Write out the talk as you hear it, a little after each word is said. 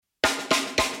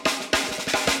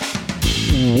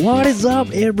What is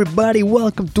up, everybody?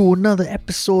 Welcome to another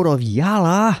episode of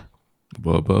Yala.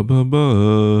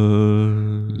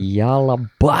 Yala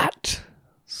Butt.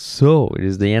 So, it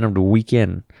is the end of the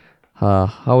weekend.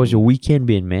 How has your weekend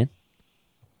been, man?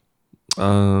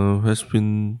 Has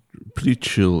been pretty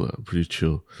chill.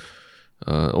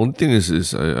 Only thing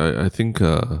is I think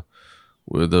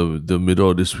with the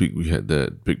middle of this week we had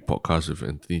that big podcast with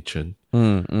Anthony Chen.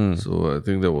 So I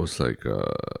think that was like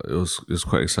it was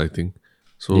quite exciting.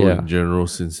 So in general,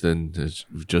 since then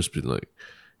we've just been like,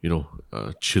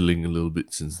 chilling a little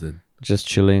bit since then. Just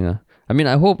chilling. I mean,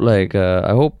 I'm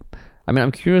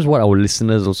curious what our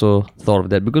listeners also thought of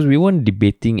that, because we weren't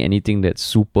debating anything that's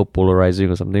super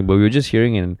polarizing or something, but we were just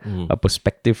hearing a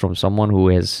perspective from someone who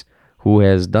has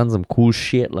done some cool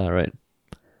shit, right?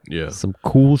 Yeah. Some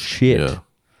cool shit. Yeah.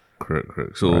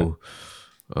 Correct. So,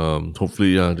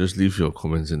 hopefully, just leave your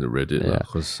comments in the Reddit,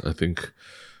 because I think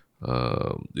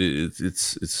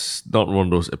it's not one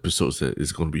of those episodes that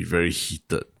is going to be very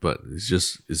heated, but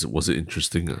was it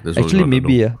interesting? That's actually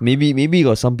maybe you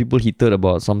got some people heated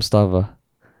about some stuff.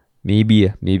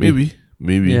 Maybe. Maybe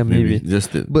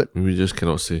just that, but maybe just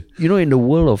cannot say. In the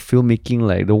world of filmmaking,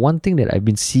 like the one thing that I've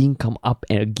been seeing come up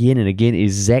again and again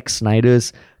is Zack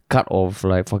Snyder's cut of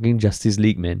like fucking Justice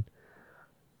League, man.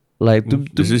 Like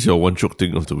this is your one choke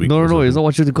thing of the week. No, it's not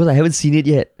one choke because I haven't seen it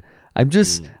yet. I'm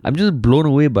just blown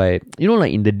away by,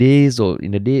 like in this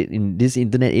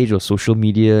internet age of social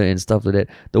media and stuff like that,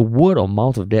 the word of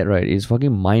mouth of that, right, is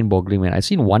fucking mind-boggling, man. I've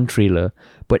seen one trailer,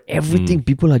 but everything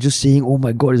people are just saying, oh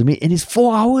my god, it's amazing. And it's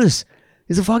 4 hours.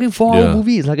 It's a fucking 4-hour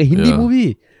movie. It's like a Hindi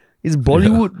movie. It's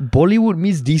Bollywood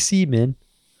meets DC, man.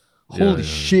 Holy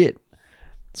shit.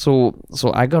 So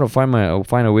I gotta find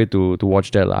a way to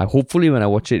watch that. Hopefully when I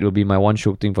watch it, it'll be my one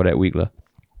show thing for that week.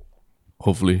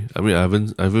 Hopefully. I mean, I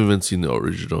haven't even seen the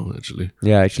original, actually.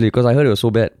 Yeah, actually, because I heard it was so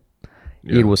bad.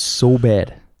 Yeah. It was so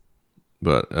bad.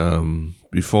 But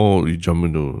before we jump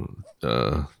into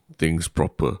things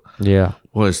proper,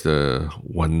 what is the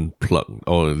one plug,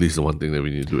 or at least the one thing that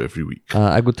we need to do every week?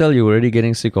 I could tell you're already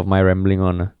getting sick of my rambling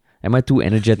on. Am I too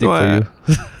energetic for you?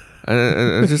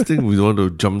 I just think we don't want to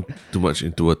jump too much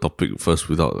into a topic first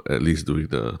without at least doing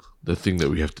the thing that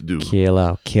we have to do.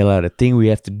 Kayla, the thing we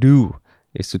have to do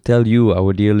is to tell you,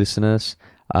 our dear listeners,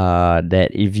 that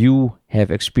if you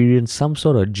have experienced some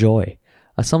sort of joy,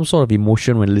 some sort of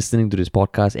emotion when listening to this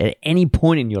podcast at any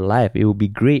point in your life, it would be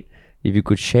great if you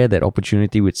could share that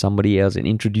opportunity with somebody else and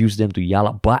introduce them to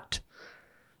Yala Butt.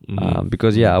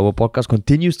 Because our podcast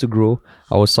continues to grow.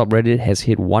 Our subreddit has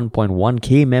hit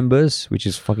 1.1k members, which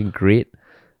is fucking great.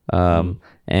 We're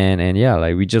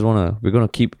gonna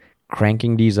keep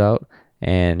cranking these out.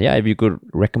 And if you could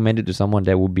recommend it to someone,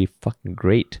 that would be fucking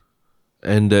great.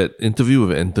 And that interview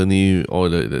with Anthony, or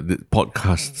the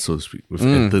podcast, so to speak, with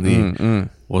Anthony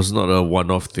was not a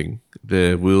one-off thing.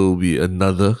 There will be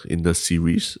another in the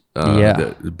series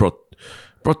that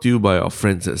brought to you by our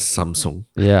friends at Samsung.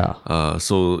 Yeah.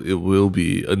 So it will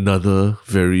be another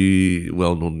very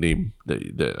well-known name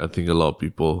that I think a lot of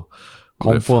people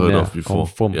have heard of before.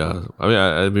 Confirm. Yeah.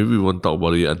 I mean, maybe we won't talk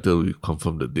about it until we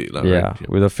confirm the date. Right?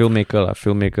 With a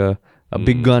filmmaker, a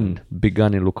big gun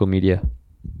in local media.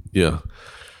 Yeah.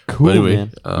 Cool, but anyway,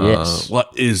 man. Yes. What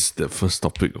is the first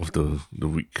topic of the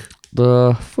week?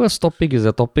 The first topic is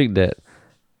a topic that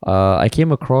I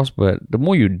came across, but the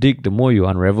more you dig, the more you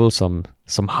unravel some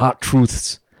hard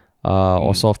truths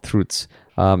or soft truths.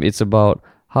 It's about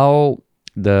how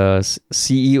the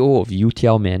CEO of You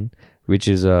Tiao Man, which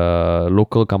is a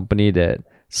local company that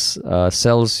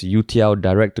sells You Tiao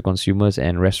direct to consumers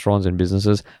and restaurants and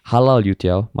businesses, halal You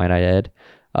Tiao, might I add,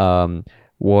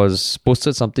 was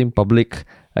posted something public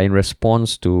in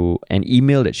response to an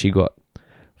email that she got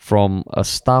from a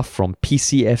staff from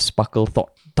PCF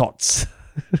Sparkletots,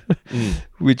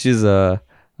 which is a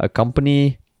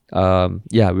company.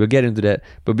 We'll get into that.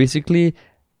 But basically,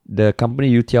 the company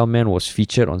You Tiao Man was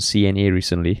featured on CNA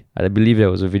recently. I believe there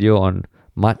was a video on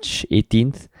March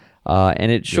 18th,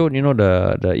 and it showed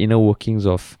the inner workings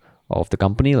of the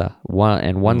company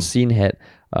one scene had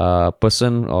a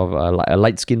person of a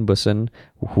light-skinned person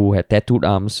who had tattooed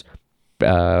arms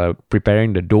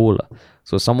preparing the dough.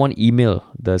 So someone emailed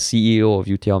the CEO of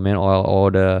You Tiao Man or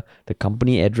the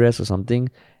company address or something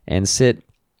and said,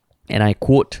 and I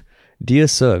quote, "Dear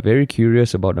sir, very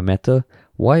curious about the matter.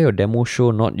 Why your demo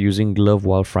show not using glove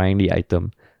while frying the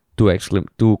item? 2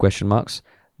 question marks.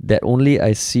 That only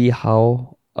I see.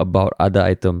 How about other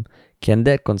item? Can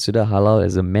that consider halal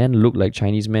as a man look like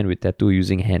Chinese man with tattoo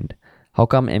using hand? How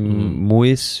come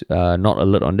MUIS not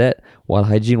alert on that, while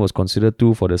hygiene was considered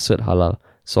too for the cert halal?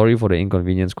 Sorry for the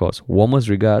inconvenience caused. Warmest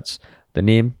regards, the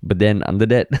name, but then under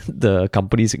that, the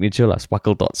company signature,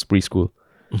 Sparkletots Preschool.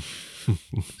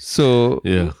 So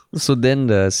so then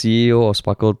the CEO of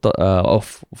Sparkletot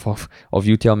of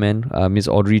You Tiao Man, Miss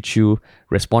Audrey Chew,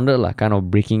 responded kind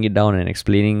of breaking it down and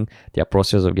explaining their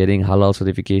process of getting halal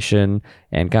certification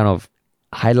and kind of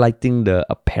highlighting the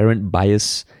apparent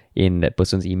bias in that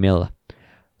person's email.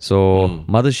 So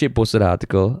Mothership posted an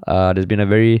article. There's been a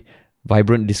very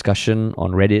vibrant discussion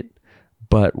on Reddit.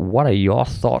 But what are your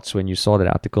thoughts when you saw that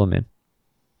article, man?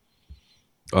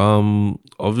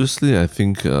 Obviously, I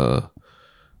think there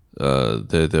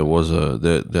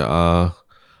are a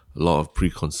lot of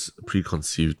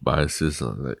preconceived biases,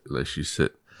 like she said.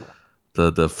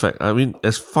 The fact, I mean,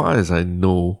 as far as I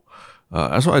know,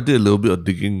 that's why I did a little bit of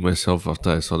digging myself after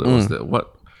I saw that. Was that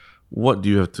what do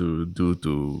you have to do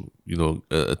to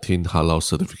attain halal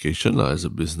certification as a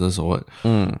business or what?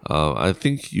 I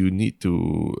think you need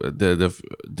to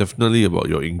definitely about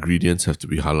your ingredients have to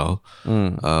be halal.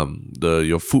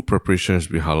 Your food preparation has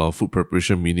to be halal. Food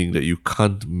preparation meaning that you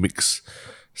can't mix,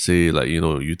 say,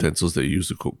 utensils that you use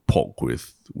to cook pork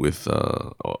with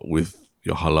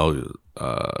your halal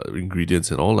ingredients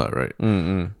and all that, right?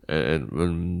 And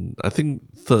when I think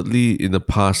thirdly, in the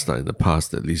past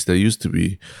at least, there used to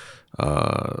be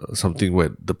something where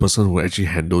the person who actually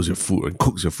handles your food and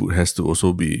cooks your food has to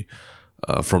also be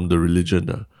from the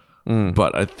religion.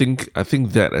 But I think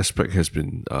that aspect has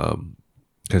been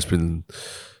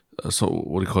so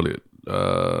what do you call it?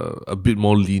 A bit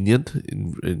more lenient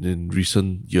in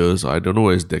recent years. I don't know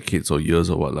whether it's decades or years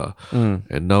or what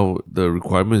And now the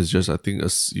requirement is just, I think,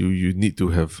 you need to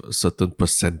have a certain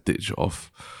percentage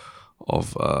of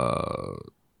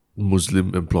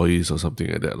Muslim employees or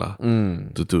something like that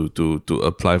to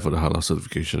apply for the halal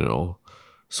certification and all.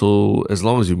 So as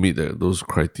long as you meet those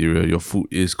criteria, your food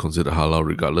is considered halal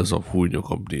regardless of who in your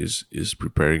company is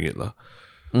preparing it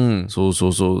So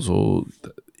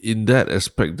in that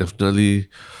aspect, definitely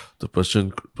the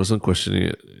person questioning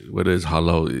it, whether it's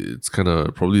halal, it's kind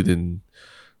of probably didn't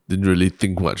really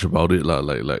think much about it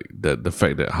like that. The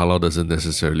fact that halal doesn't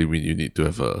necessarily mean you need to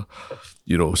have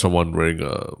someone wearing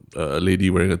a lady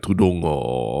wearing a tudung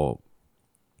or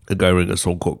a guy wearing a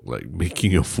songkok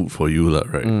making your food for you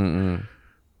right?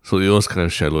 So it was kind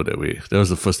of shallow that way. That was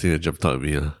the first thing that jumped out at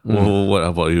me. What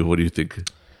about you? What do you think?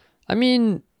 I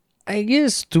mean, I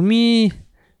guess to me,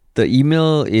 the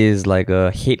email is like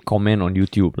a hate comment on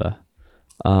YouTube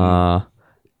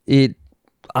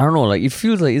I don't know, it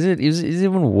feels like is it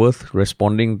even worth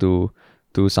responding to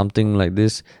something like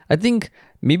this? I think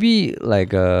maybe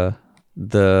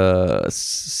the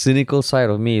cynical side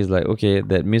of me is okay,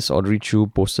 that Miss Audrey Chew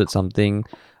posted something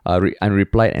and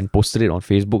replied and posted it on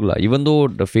Facebook even though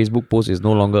the Facebook post is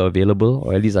no longer available,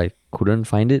 or at least I couldn't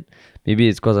find it. Maybe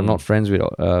it's because I'm not friends with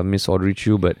Miss Audrey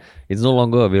Chew, but it's no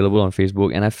longer available on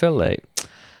Facebook, and I felt like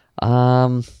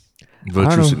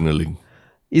virtue signaling.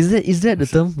 Is that the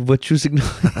term, virtue signaling?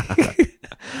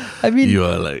 I mean, you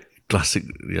are classic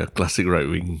right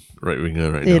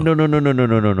winger right now.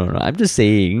 No. I'm just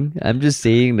saying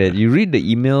that you read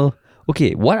the email.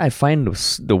 Okay, what I find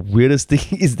the weirdest thing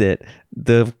is that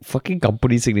the fucking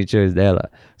company signature is there.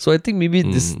 So I think maybe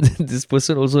this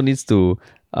person also needs to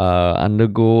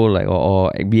undergo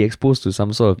or be exposed to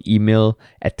some sort of email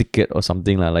etiquette or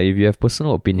something. Like if you have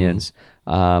personal opinions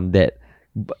that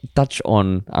touch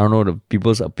on, I don't know, the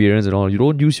people's appearance and all, you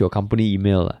don't use your company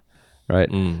email. Right?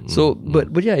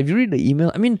 But yeah, if you read the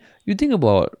email, I mean, you think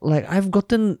about, I've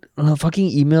gotten a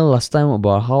fucking email last time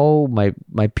about how my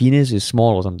penis is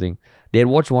small or something. They had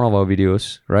watched one of our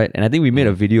videos, right? And I think we made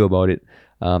a video about it.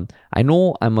 I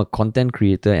know I'm a content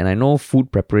creator and I know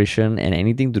food preparation and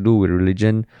anything to do with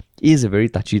religion is a very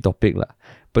touchy topic.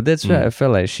 But that's why I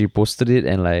felt like she posted it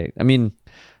and I mean,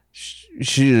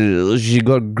 she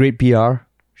got great PR.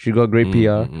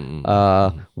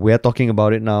 We're talking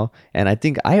about it now. And I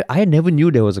think I never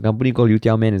knew there was a company called You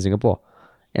Tiao Man in Singapore.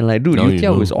 And dude, You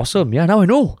Tiao is awesome. Yeah, now I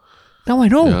know.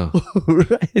 Yeah.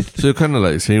 Right? So you're kind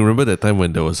of saying, remember that time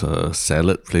when there was a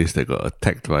salad place that got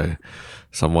attacked by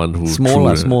someone who small.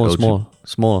 Yeah.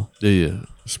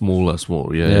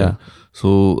 Small. Yeah.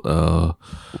 So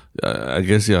I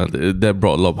guess that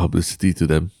brought a lot of publicity to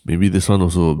them. Maybe this one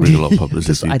also will bring a lot of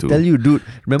publicity I tell you, dude,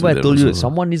 remember I told you that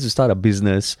someone needs to start a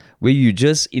business where you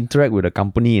just interact with a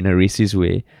company in a racist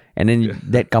way, and then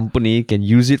that company can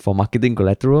use it for marketing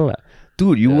collateral.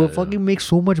 Dude, you will fucking make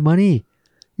so much money.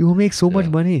 You will make so much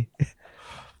money.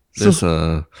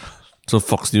 So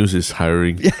Fox News is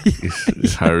hiring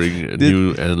is hiring a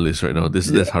new analyst right now.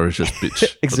 That's Harish's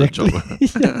pitch. Exactly.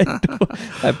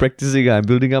 I'm practicing. I'm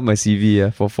building up my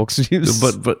CV for Fox News.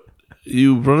 But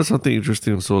you brought up something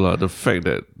interesting also, lah. The fact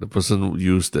that the person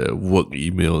used their work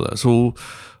email, lah. So,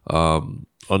 on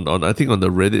I think on the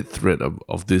Reddit thread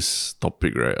of this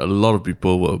topic, right, a lot of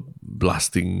people were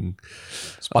blasting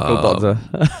Sparkletots.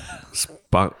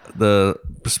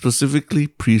 Specifically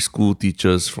preschool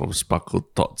teachers from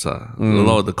Sparkletots. A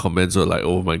lot of the comments were like,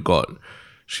 "Oh my god,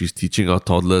 she's teaching our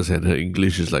toddlers and her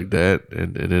English is like that,"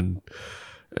 and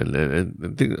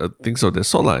things of that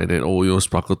sort, and then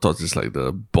Sparkletots is like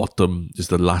the bottom, is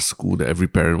the last school that every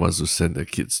parent wants to send their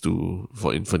kids to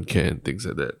for infant care and things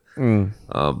like that.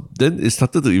 Then it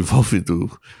started to evolve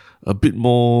into a bit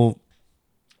more.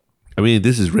 I mean,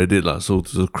 this is Reddit, lah. So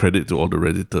credit to all the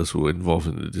Redditors who were involved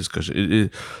in the discussion.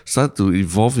 It started to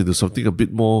evolve into something a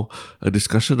bit more, a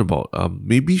discussion about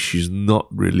maybe she's not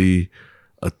really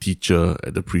a teacher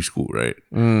at the preschool, right?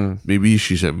 Maybe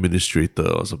she's an administrator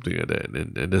or something like that,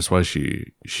 and that's why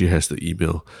she has the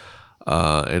email.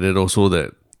 And then also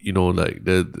that, like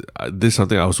this is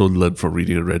something I also learned from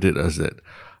reading Reddit, as that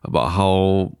about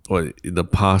how in the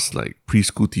past, like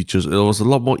preschool teachers, it was a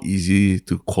lot more easy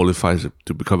to qualify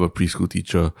to become a preschool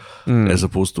teacher as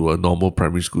opposed to a normal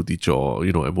primary school teacher or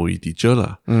MOE teacher,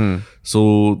 lah.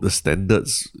 So the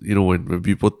standards, when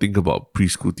people think about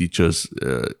preschool teachers,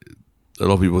 a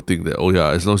lot of people think that,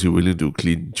 as long as you're willing to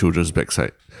clean children's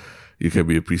backside, you can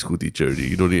be a preschool teacher already.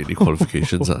 You don't need any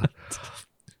qualifications.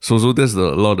 So there's a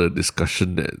lot of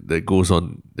discussion that's going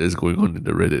on in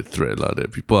the Reddit thread,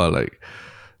 that people are like,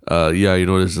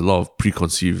 there's a lot of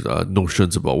preconceived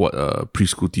notions about what a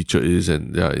preschool teacher is,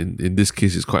 and in this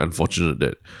case, it's quite unfortunate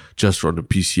that just from the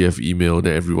PCF email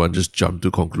that everyone just jumped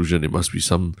to conclusion it must be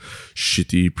some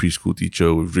shitty preschool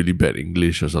teacher with really bad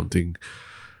English or something.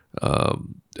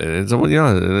 And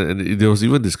there was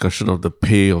even discussion of the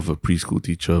pay of a preschool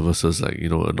teacher versus a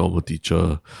normal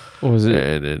teacher. Oh, is it?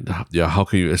 And how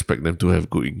can you expect them to have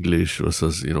good English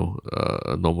versus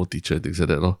a normal teacher and things like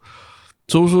that, no?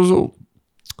 So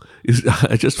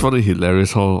I just found it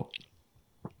hilarious how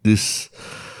this,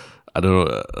 I don't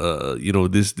know,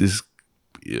 this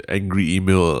angry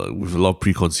email with a lot of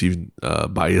preconceived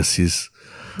biases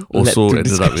also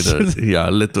ended up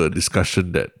led to a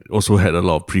discussion that also had a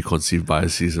lot of preconceived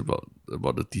biases about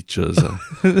the teachers.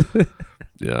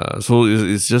 So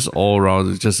it's just all around,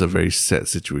 it's just a very sad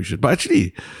situation. But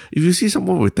actually, if you see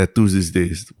someone with tattoos these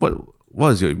days,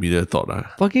 what is your immediate thought?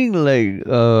 Fucking like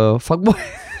fuckboy.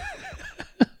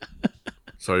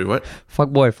 Sorry, what?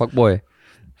 Fuckboy,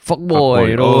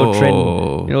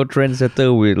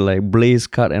 trendsetter with like blaze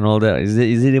cut and all that. Is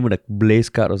it even like blaze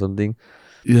cut or something?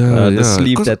 The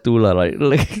sleeve tattoo lah.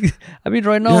 Like I mean,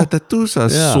 right now, tattoos are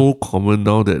so common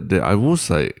now that I almost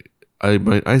like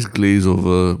my eyes glaze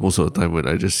over most of the time when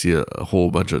I just see a whole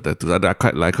bunch of tattoos. I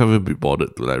can't even be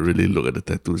bothered to like really look at the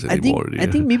tattoos anymore. I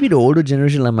think maybe the older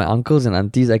generation, like my uncles and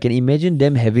aunties, I can imagine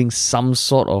them having some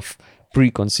sort of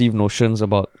preconceived notions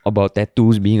about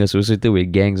tattoos being associated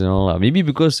with gangs and all. Maybe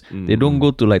because they don't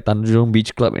go to like Tanjong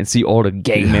Beach Club and see all the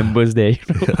gang members there.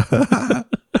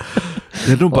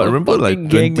 But I remember like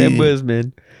gang members,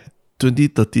 man. 20,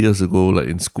 30 years ago, like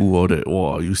in school, all that,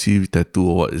 wow, you see tattoo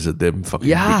or what is a damn fucking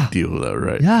big deal,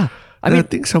 right? Yeah. I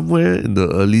think somewhere in the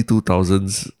early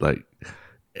 2000s, like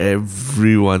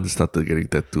everyone started getting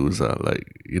tattoos.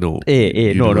 No.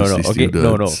 Okay,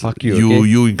 no, fuck you.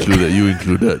 You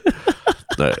included.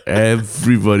 Like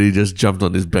everybody just jumped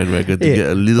on this bandwagon to get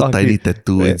a little tiny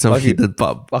tattoo in some hidden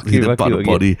part of the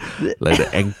body, like the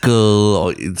ankle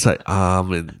or inside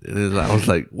arm, and I was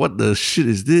like, "What the shit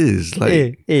is this?"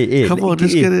 Like, come on,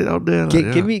 just get it out there.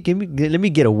 Let me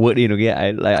get a word in, okay?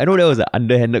 I know that was an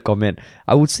underhanded comment.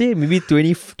 I would say maybe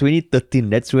 2013.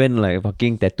 That's when like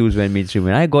fucking tattoos went mainstream.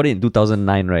 When I got it in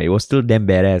 2009, right? It was still damn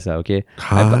badass. Okay,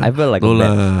 I felt like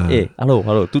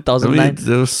hello, 2009. I mean,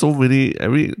 there were so many.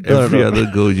 Every other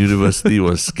girl in university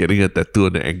was getting a tattoo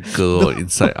on the ankle or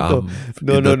inside arm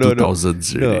in the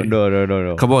 2000s.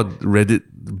 No. Come on, Reddit,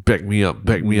 back me up.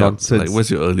 Nonsense. Like,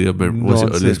 what's your earliest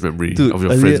memory of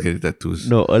your friends getting tattoos?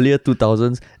 No, earlier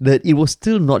 2000s, that it was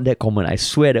still not that common. I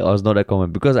swear that it was not that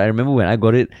common, because I remember when I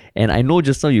got it, and I know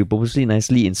just now you purposely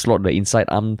nicely inslot the inside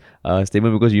arm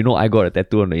statement, because I got a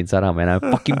tattoo on the inside arm and I'm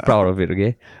fucking proud of it,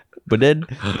 okay? But then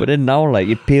now, like,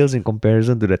 it pales in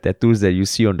comparison to the tattoos that you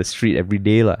see on the street every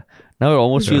day, lah. Now it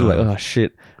almost feels like, oh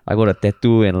shit, I got a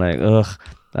tattoo and like,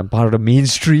 I'm part of the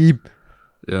mainstream.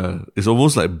 Yeah, it's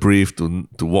almost like brave to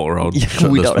walk around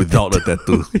shirtless without a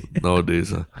tattoo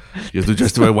nowadays. You have to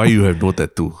justify why you have no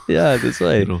tattoo. Yeah, that's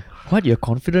why. What, you're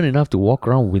confident enough to walk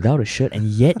around without a shirt and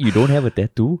yet you don't have a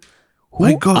tattoo?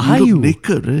 My God, you look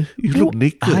naked, eh? You look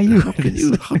naked. Are you?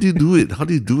 How do you do it? How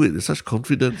do you do it with such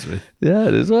confidence, man?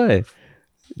 Yeah, that's why.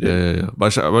 Yeah.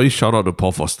 But shout out to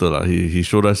Paul Foster lah. He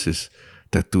showed us his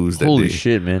tattoos that Holy day.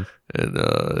 shit, man. And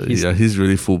he's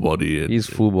really full body. He's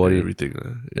full body. And everything.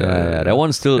 Yeah. That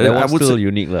one's still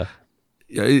unique lah.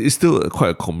 Yeah, it's still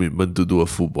quite a commitment to do a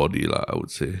full body lah, I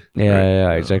would say.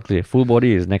 Yeah, exactly. Full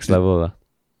body is next level lah.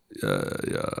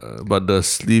 Yeah. But the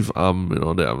sleeve arm and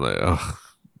all that, I'm like,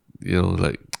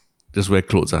 like just wear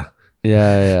clothes.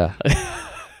 Yeah.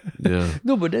 Yeah.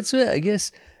 No, but that's where I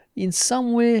guess in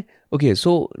some way, okay,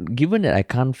 so given that I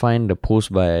can't find the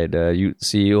post by the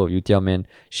CEO of You Tiao Man,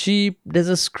 there's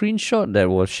a screenshot that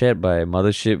was shared by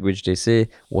Mothership, which they say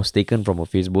was taken from her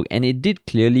Facebook, and it did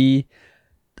clearly,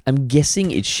 I'm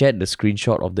guessing it shared the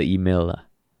screenshot of the email.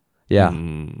 Yeah,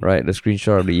 right, the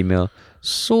screenshot of the email.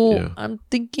 So I'm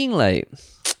thinking like,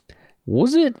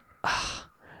 was it?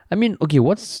 I mean, okay,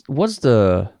 what is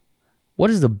the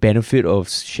benefit of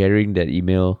sharing that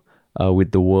email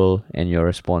with the world and your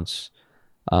response?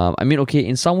 I mean, okay,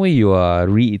 in some way you are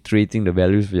reiterating the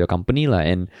values of your company lah,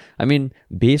 and I mean,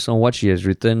 based on what she has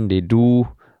written, they do,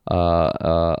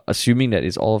 assuming that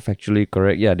it's all factually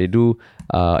correct, they do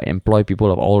employ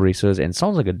people of all races, and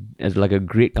sounds like a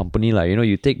great company lah. You know,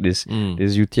 you take this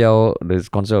You Tiao, this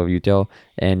concept of You Tiao,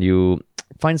 and you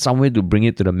find some way to bring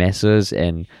it to the masses,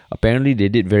 and apparently they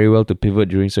did very well to pivot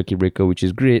during circuit breaker, which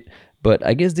is great. But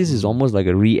I guess this is almost like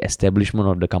a re-establishment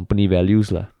of the company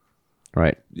values lah.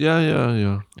 Right.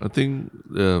 Yeah. I think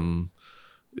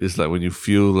it's like when you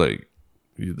feel like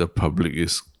the public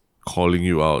is calling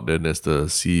you out, then as the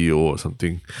CEO or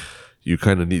something, you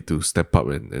kind of need to step up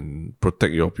and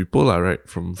protect your people, right?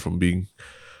 From being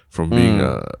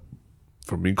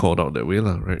called out that way,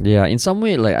 right? Yeah, in some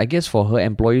way, like I guess for her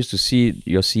employees to see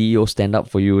your CEO stand up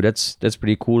for you, that's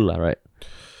pretty cool, right?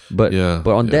 But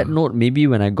on that note, maybe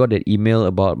when I got that email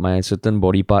about my certain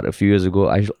body part a few years ago,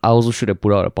 I also should have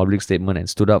put out a public statement and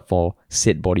stood up for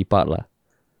said body part lah.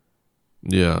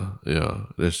 Yeah,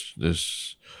 that's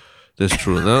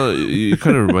true. Now it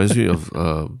kind of reminds me of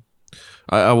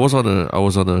I was on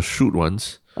a shoot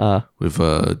once with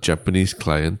a Japanese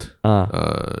client,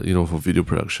 for video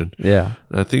production. Yeah,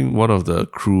 and I think one of the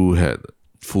crew had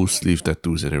full sleeve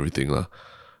tattoos and everything lah,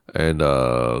 and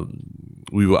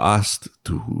we were asked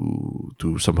to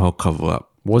somehow cover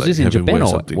up. Was this in Japan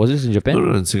or what? Was this in Japan?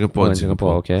 No, in Singapore. In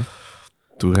Singapore, okay.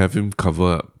 To have him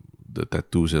cover up the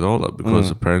tattoos and all that,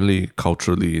 because apparently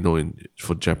culturally,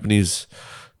 for Japanese,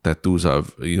 tattoos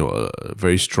have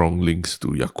very strong links to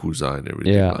Yakuza and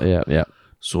everything. Yeah.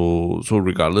 So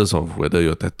regardless of whether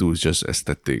your tattoo is just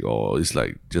aesthetic or it's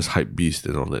like just hype beast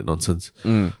and all that nonsense,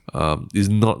 it's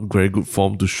not very good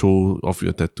form to show off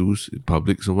your tattoos in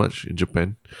public so much in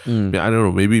Japan. I don't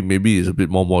know, maybe it's a bit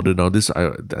more modern now.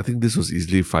 I think this was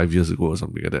easily 5 years ago or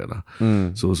something like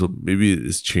that. So maybe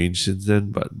it's changed since then,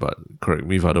 but correct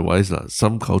me if otherwise.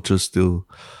 Some cultures still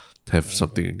have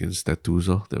something against tattoos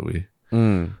that way.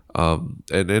 And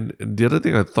then the other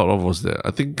thing I thought of was that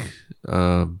I think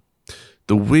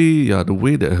the way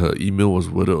that her email was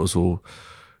worded also,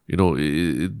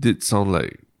 it did sound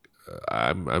like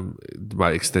I'm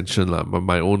by extension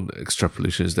my own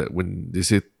extrapolation is that when they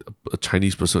say a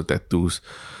Chinese person with tattoos,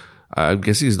 I'm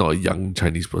guessing it's not a young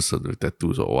Chinese person with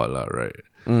tattoos or what right?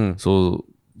 So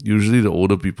usually the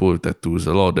older people with tattoos,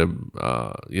 a lot of them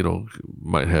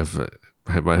might have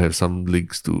some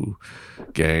links to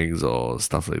gangs or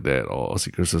stuff like that, or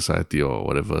secret society or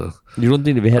whatever. You don't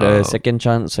think they had a second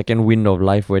wind of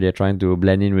life where they're trying to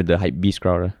blend in with the hype beast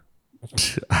crowd?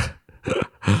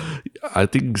 I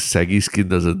think saggy skin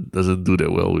doesn't do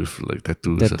that well with like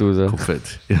tattoos. Compared,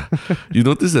 you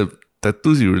notice that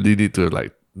tattoos you really need to have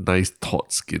like nice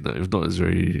taut skin. If not, it's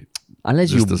very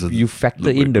unless you factor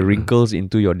in the wrinkles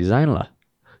into your design lah.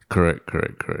 Correct.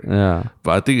 Yeah.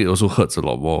 But I think it also hurts a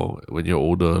lot more when you're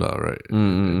older, right?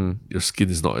 Your skin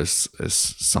is not as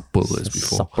supple as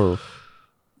before. Supple.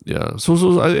 Yeah.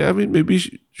 So I mean, maybe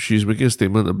she's making a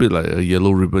statement a bit like a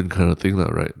yellow ribbon kind of thing,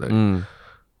 right? Like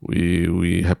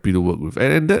we happy to work with,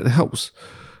 and that helps,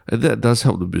 and that does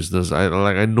help the business.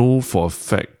 I know for a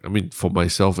fact. I mean, for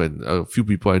myself and a few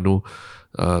people I know,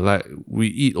 like we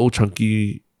eat Old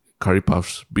Chunky curry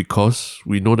puffs because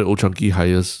we know that Old Chunky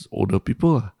hires older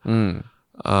people.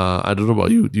 I don't know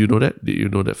about you. Do you know that? Did you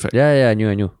know that fact? Yeah, I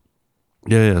knew.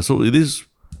 Yeah. So it is,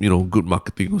 good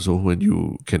marketing also when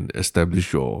you can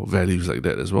establish your values like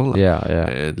that as well. Yeah.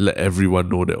 And let everyone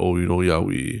know that,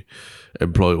 we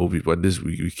employ old people and this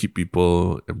we keep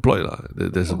people employed.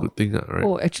 That's a good thing, right?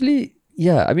 Oh, actually,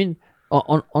 yeah. I mean,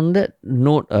 on that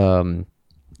note,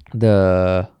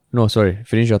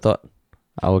 finish your thought.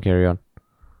 I will carry on.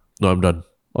 No, I'm done.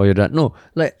 Oh, you're done? No,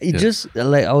 like it just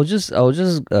like I was just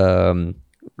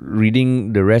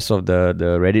reading the rest of the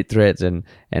Reddit threads and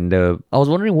I was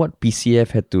wondering what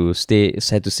PCF had to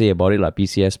say about it, like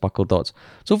PCF Sparkletots.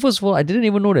 So first of all, I didn't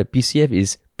even know that PCF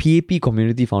is PAP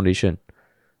Community Foundation.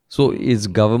 So it's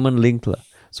government linked.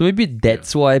 So maybe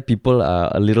that's why people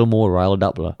are a little more riled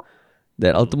up.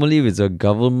 That ultimately it's a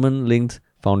government linked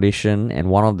foundation and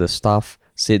one of the staff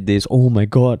said this, oh my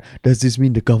god, does this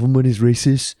mean the government is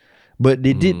racist? But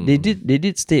they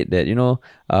did state that,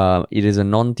 it is a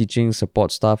non-teaching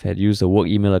support staff had used a work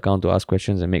email account to ask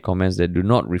questions and make comments that do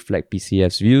not reflect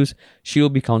PCF's views. She will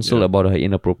be counseled about her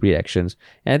inappropriate actions.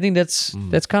 And I think that's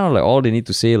kind of like all they need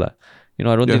to say. I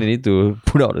don't think they need to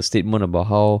put out a statement about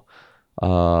how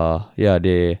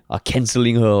they are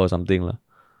cancelling her or something.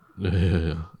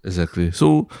 Yeah, exactly.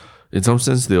 So in some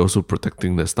sense they're also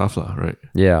protecting their staff, right?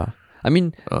 Yeah. I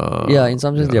mean, in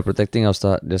some sense they're protecting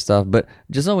their stuff. But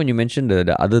just now when you mentioned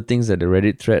the other things that the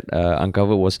Reddit thread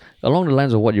uncovered was along the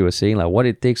lines of what you were saying, like what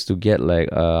it takes to get like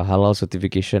a halal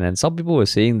certification. And some people were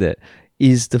saying that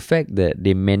is the fact that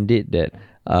they mandate that.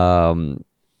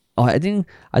 I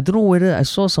don't know whether I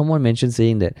saw someone mention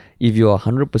saying that if you're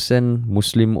 100%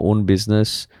 Muslim-owned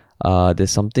business,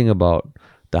 there's something about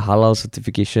the halal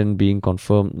certification being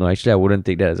confirmed. No, actually, I wouldn't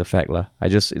take that as a fact.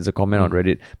 It's a comment on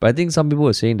Reddit. But I think some people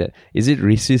are saying that, is it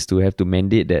racist to have to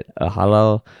mandate that a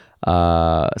halal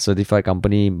certified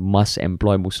company must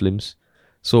employ Muslims?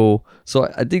 So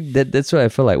I think that's why I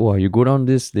felt like, wow, you go down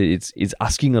this, it's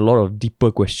asking a lot of deeper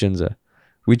questions,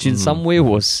 which in some way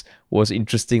was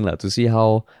interesting to see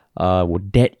how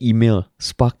that email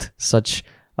sparked such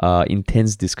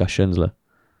intense discussions.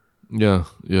 Yeah.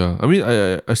 I mean,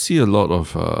 I see a lot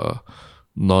of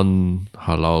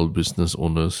non-halal business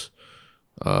owners,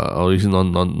 or even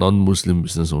non-Muslim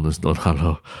business owners, not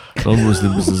halal,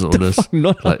 non-Muslim business owners,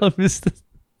 non-halal business.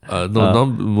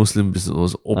 Non-Muslim business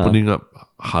owners opening up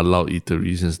halal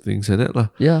eateries and things like that,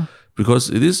 Yeah, because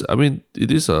it is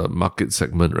a market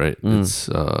segment, right? It's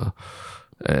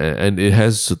and it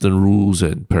has certain rules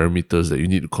and parameters that you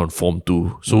need to conform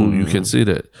to. So you can say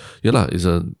that, it's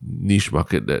a niche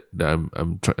market that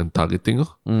I'm targeting.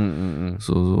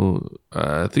 So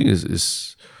I think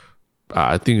it's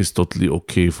totally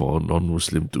okay for a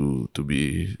non-Muslim to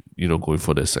be going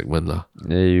for that segment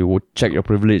Yeah, you would check your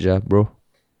privilege, bro.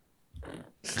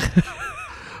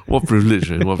 What privilege,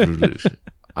 man? What privilege?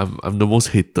 I'm the most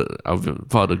hated. I'm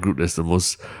part of the group that's the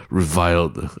most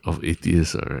reviled of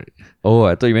atheists, right? Oh,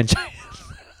 I thought you meant China.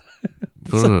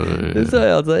 No. That's why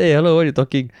I was like, hey, hello, what are you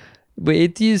talking? But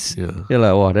atheists, you're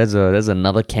like, wow, that's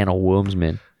another can of worms,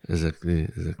 man. Exactly.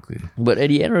 But at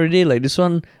the end of the day, like this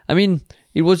one, I mean,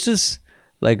 it was just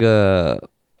like I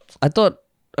thought,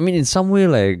 I mean, in some way,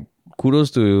 like,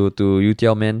 kudos to You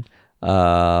Tiao Man.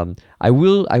 I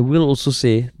will also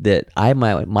say that I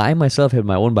myself have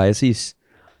my own biases.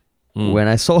 When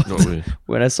I saw that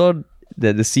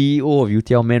the CEO of You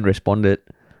Tiao Man responded,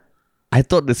 I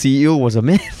thought the CEO was a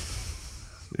man.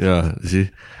 Yeah, see,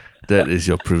 that is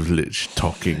your privilege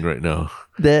talking right now.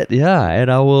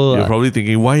 And I will. You're probably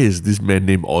thinking, why is this man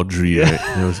named Audrey? Right?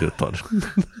 That was your thought.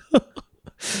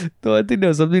 No, I think there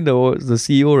was something that the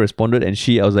CEO responded, and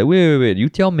I was like, wait, You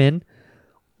Tiao Man?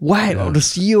 Why? Yeah. The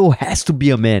CEO has to be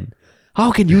a man.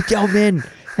 How can You Tiao Man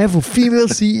have a female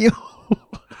CEO?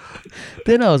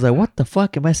 Then I was like, what the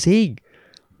fuck am I saying?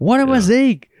 What am I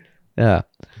saying? Yeah.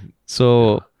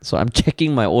 So I'm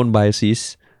checking my own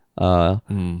biases.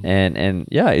 And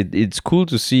it's cool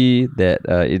to see that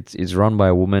it's run by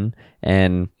a woman,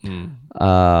 and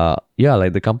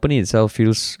like the company itself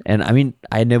feels, and I mean,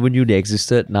 I never knew they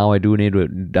existed. Now I do know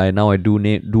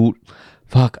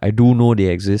they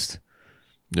exist.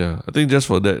 Yeah, I think just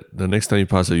for that, the next time you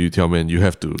pass a You Tiao Man, you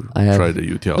have to try the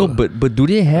You Tiao. No, but do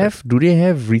they have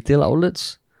retail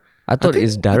outlets? I thought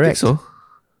it's direct. I think so.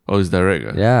 Oh, it's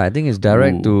direct. Yeah, I think it's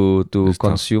direct to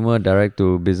consumer, direct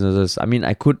to businesses. I mean,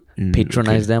 I could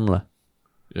patronize them.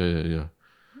 Yeah.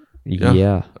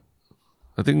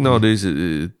 I think nowadays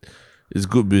it's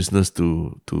good business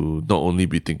to not only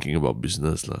be thinking about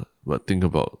business, but think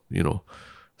about,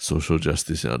 social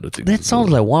justice and other things. That sounds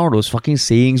like one of those fucking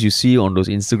sayings you see on those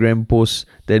Instagram posts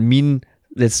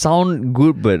that sound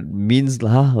good but means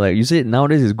like you said,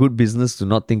 nowadays it's good business to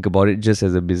not think about it just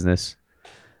as a business.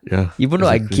 Yeah. Even though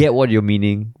I get what you're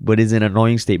meaning, but it's an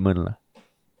annoying statement.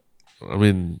 I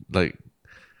mean, like,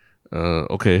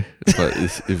 okay, but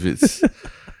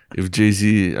if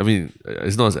Jay-Z, I mean,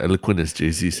 it's not as eloquent as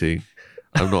Jay-Z saying,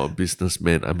 I'm not a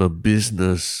businessman, I'm a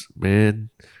businessman.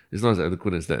 It's not as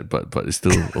eloquent as that, but it's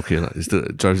still okay. It still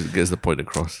gets the point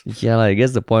across. Yeah, it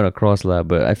gets the point across.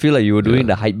 But I feel like you were doing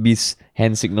the hypebeast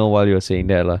hand signal while you were saying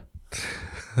that.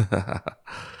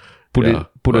 Put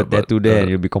a tattoo there and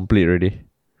you'll be complete already.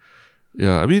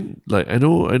 Yeah, I mean, like I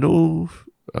know.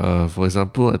 For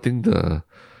example, I think the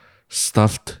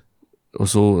Stuffed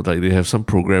also like they have some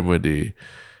program where they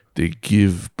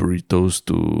give burritos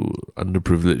to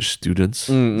underprivileged students.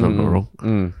 If I'm not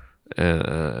wrong,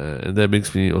 and that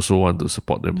makes me also want to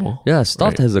support them more. Yeah,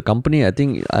 Stuffed has a company. I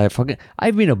think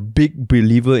I've been a big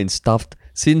believer in Stuffed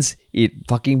since it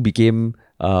fucking became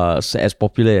as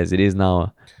popular as it is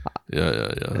now.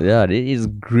 Yeah. It is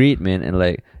great, man. And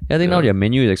like, I think now their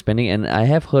menu is expanding, and I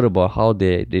have heard about how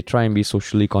they try and be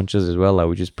socially conscious as well,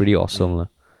 which is pretty awesome.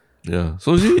 Yeah.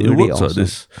 So see, it Pretty works. awesome.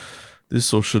 This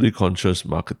socially conscious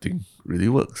marketing really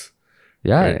works.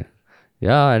 Yeah. Right.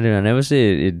 Yeah, I never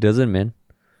say it doesn't, man.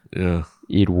 Yeah.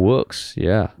 It works.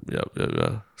 Yeah.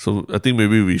 Yeah. So I think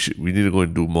maybe we need to go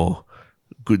and do more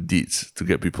good deeds to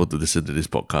get people to listen to this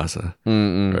podcast.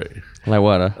 Right. Like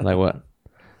what? Like what?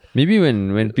 Maybe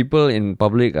when people in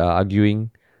public are arguing,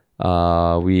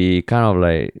 we kind of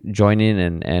like join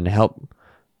in and help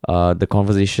the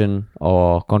conversation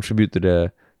or contribute to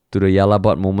the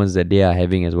yalabat moments that they are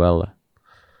having as well.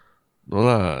 No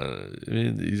lah. I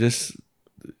mean, you just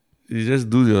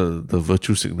do the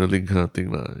virtue signaling kind of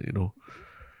thing lah. You know,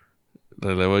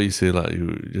 like what you say lah.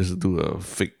 You just do a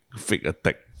fake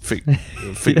attack, fake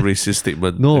racist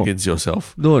statement against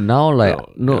yourself. No, now like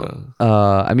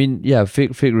I mean,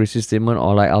 fake racist statement,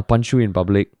 or like I'll punch you in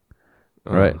public,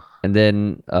 right? And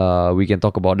then we can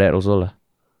talk about that also lah.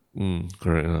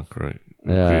 Correct.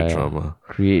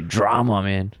 Create drama,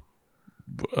 man.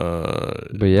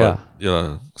 But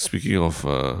yeah. Speaking of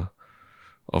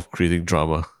creating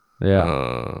drama,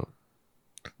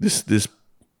 this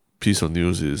piece of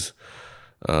news is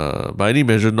by any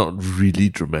measure not really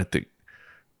dramatic,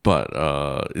 but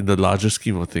in the larger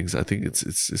scheme of things, I think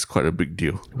it's quite a big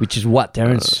deal. Which is what,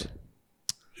 Terence?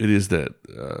 It is that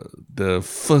the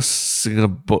first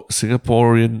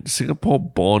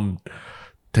Singapore-born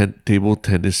table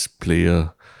tennis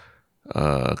player,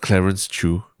 Clarence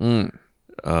Chu.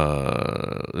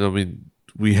 I mean,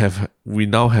 we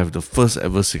now have the first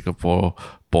ever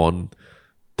Singapore-born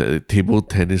table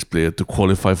tennis player to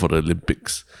qualify for the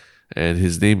Olympics, and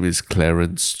his name is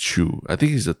Clarence Chu. I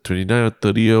think he's a 29 or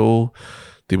 30-year-old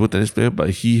table tennis player, but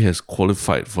he has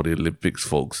qualified for the Olympics,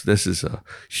 folks. This is a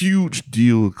huge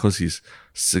deal because he's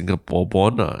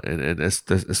Singapore-born, and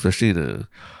especially in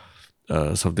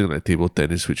something like table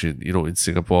tennis, which in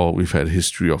Singapore we've had a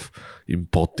history of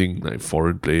importing like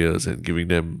foreign players and giving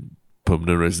them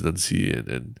permanent residency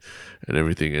and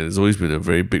everything, and it's always been a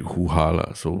very big hoo-ha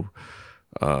lah. So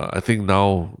I think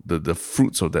now the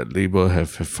fruits of that labor have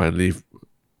finally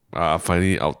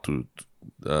out to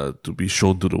be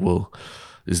shown to the world,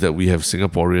 is that we have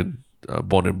Singaporean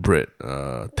born and bred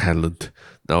talent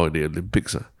now in the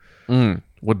Olympics.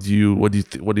 What do you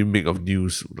make of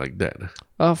news like that?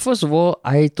 First of all,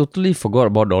 I totally forgot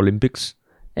about the Olympics.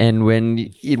 And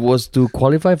when it was to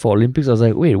qualify for Olympics, I was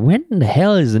like, wait, when the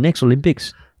hell is the next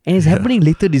Olympics? And it's happening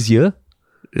later this year?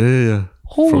 Yeah.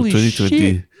 Holy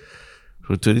shit.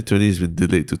 From 2020, it's been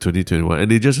delayed to 2021. And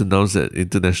they just announced that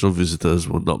international visitors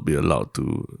will not be allowed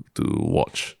to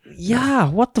watch. Yeah,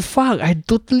 what the fuck? I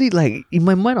totally, like, in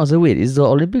my mind, I was like, wait, is the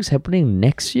Olympics happening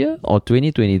next year or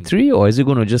 2023? Or is it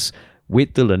going to just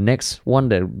wait till the next one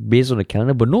that based on the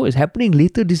calendar? But no, it's happening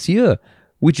later this year,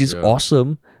 which is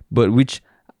awesome. But which,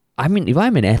 I mean, if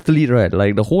I'm an athlete, right,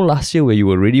 like the whole last year where you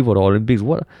were ready for the Olympics,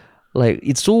 what, like,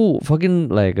 it's so fucking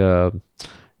like,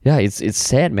 it's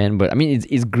sad, man. But I mean,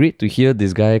 it's great to hear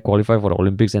this guy qualify for the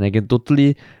Olympics, and I can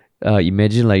totally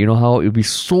imagine, like, how it would be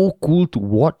so cool to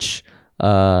watch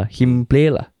him play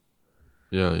lah.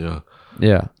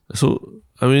 Yeah. So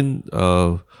I mean,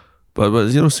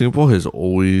 but Singapore has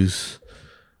always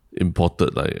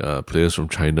imported like players from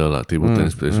China lah, table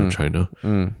tennis players from China,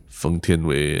 Feng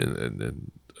Tianwei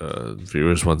and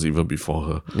various ones even before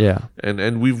her. Yeah,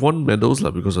 and we've won medals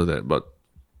lah because of that. But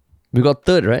we got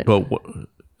third, right? But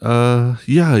I think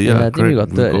we got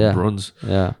third. We got bronze.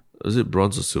 Yeah. Was it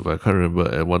bronze or silver? I can't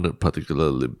remember at one particular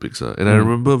Olympics. And I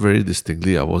remember very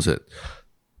distinctly, I was at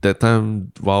that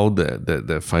time while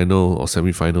that final or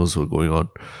semi-finals were going on.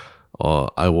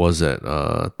 I was at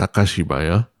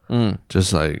Takashimaya,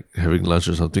 just like having lunch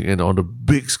or something. And on the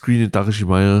big screen in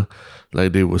Takashimaya,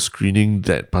 like they were screening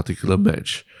that particular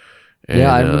match. And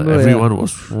I remember. Everyone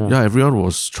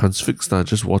was transfixed,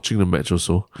 just watching the match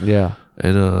also. Yeah.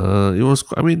 And it was,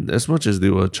 I mean, as much as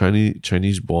they were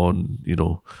Chinese born,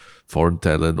 foreign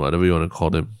talent, whatever you want to call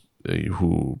them,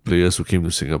 players who came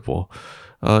to Singapore,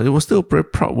 it was still a very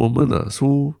proud moment.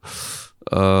 So,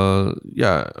 I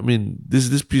mean,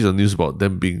 this piece of news about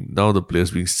them now the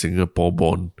players being Singapore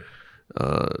born,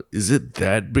 is it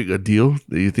that big a deal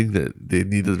that you think that they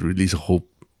needed to release a whole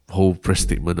whole press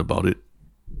statement about it?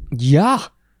 Yeah,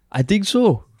 I think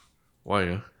so.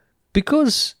 Why?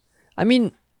 Because, I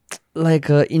mean, like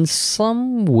in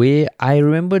some way, I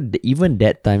remember even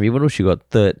that time, even though she got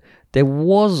third, there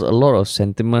was a lot of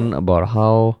sentiment about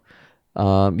how,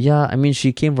 I mean,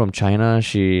 she came from China.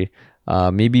 She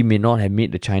maybe may not have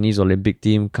made the Chinese Olympic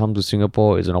team. Come to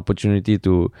Singapore is an opportunity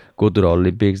to go to the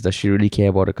Olympics. Does she really care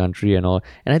about the country and all?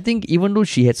 And I think even though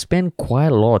she had spent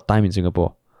quite a lot of time in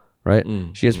Singapore, right?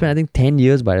 She had spent, I think, 10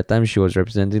 years by the time she was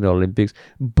representing the Olympics.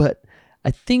 But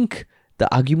I think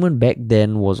the argument back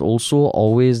then was also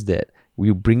always that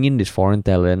we bring in this foreign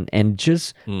talent, and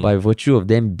just by virtue of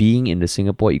them being in the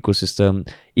Singapore ecosystem,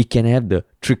 it can have the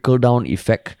trickle down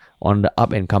effect on the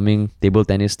up and coming table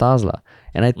tennis stars lah.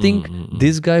 And I think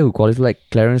this guy who qualified, like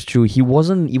Clarence Chiu, he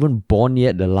wasn't even born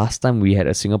yet the last time we had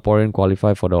a Singaporean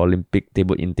qualify for the Olympic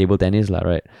table tennis lah,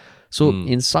 right? So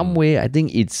in some way, I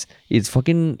think it's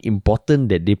fucking important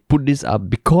that they put this up,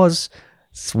 because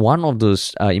one of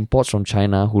those imports from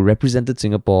China who represented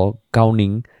Singapore, Gao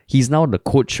Ning, he's now the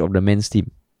coach of the men's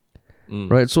team.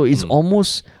 Right? So it's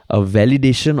almost a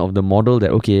validation of the model that,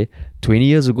 okay, 20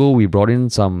 years ago, we brought in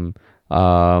some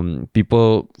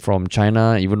people from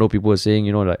China, even though people were saying,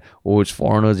 you know, like, oh, it's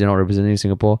foreigners, they're not representing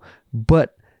Singapore.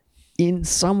 But in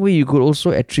some way, you could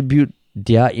also attribute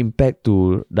their impact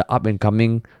to the up and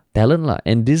coming talent lah.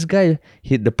 And this guy,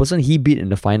 the person he beat in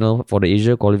the final for the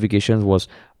Asia qualifications was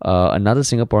another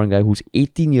Singaporean guy who's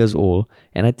 18 years old,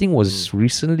 and I think was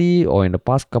recently or in the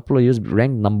past couple of years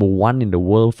ranked number 1 in the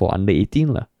world for under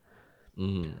 18 lah.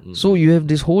 So you have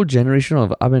this whole generation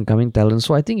of up and coming talent.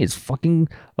 So I think it's fucking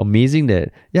amazing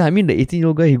that, yeah, I mean, the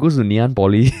 18-year-old guy, he goes to Ngee Ann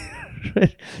Poly.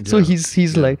 Right? Yeah. So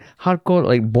he's like hardcore,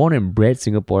 like born and bred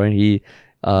Singaporean. He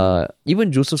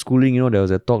even Joseph Schooling, you know, there was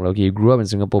a talk, okay, he grew up in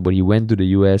Singapore, but he went to the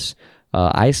US.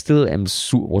 I still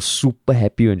was super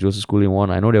happy when Joseph Schooling won.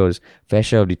 I know there was fair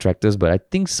share of detractors, but I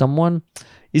think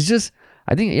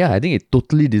I think it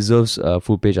totally deserves a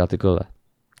full page article.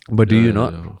 But do you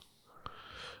not?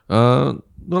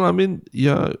 No, I mean,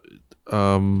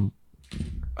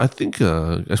 I think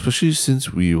especially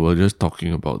since we were just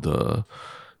talking about the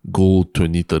goal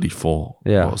 2034,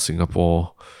 about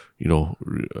Singapore, you know,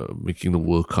 making the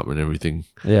World Cup and everything.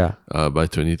 By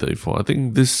 2034, I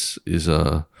think this is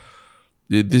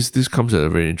this comes at a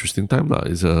very interesting time lah.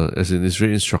 It's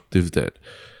very instructive that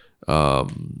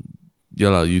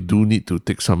you do need to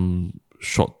take some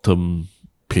short-term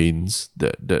pains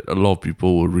that a lot of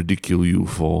people will ridicule you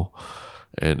for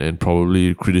and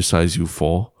probably criticize you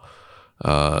for.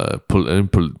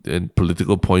 And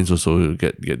political points also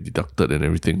get deducted and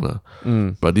everything lah.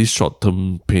 But these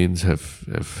short-term pains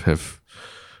have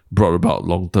brought about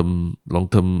long-term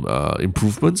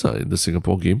improvements in the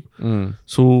Singapore game.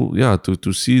 So yeah,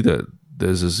 to see that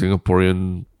there's a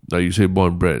Singaporean, like you say,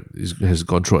 born and bred, has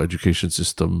gone through our education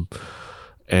system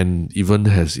and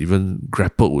has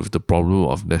grappled with the problem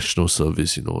of national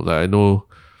service. You know, like I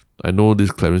know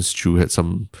this Clarence Chiu had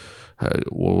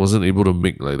wasn't able to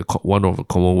make like one of the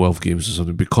Commonwealth Games or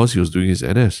something because he was doing his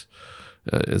NS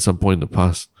at some point in the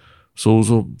past. So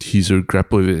he's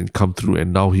grappled with it and come through,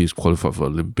 and now he's qualified for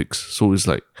Olympics. So it's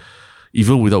like,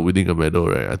 even without winning a medal,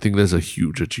 right? I think that's a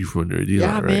huge achievement already.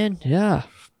 Yeah, right? Man. Yeah.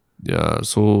 Yeah.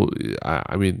 So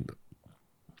I mean,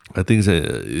 I think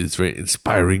it's very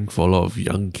inspiring for a lot of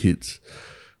young kids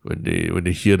when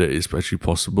they hear that it's actually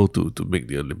possible to make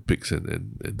the Olympics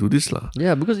and do this lah.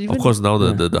 Yeah, because even, of course now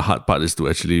the hard part is to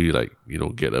actually, like, you know,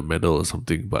 get a medal or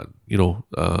something, but you know,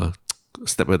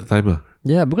 step at a time lah.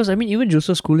 Yeah, because I mean, even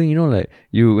Joseph Schooling, you know, like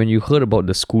when you heard about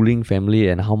the Schooling family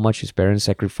and how much his parents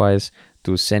sacrificed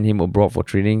to send him abroad for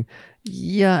training.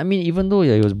 Yeah, I mean, even though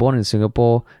he was born in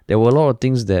Singapore, there were a lot of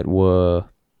things that were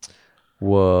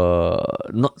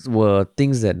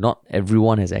things that not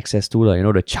everyone has access to, like, you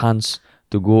know, the chance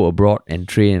to go abroad and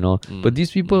train and all. But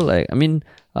these people, like, I mean,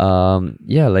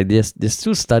 like they're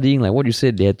still studying, like what you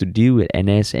said, they had to deal with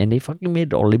NS, and they fucking made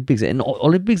the Olympics. And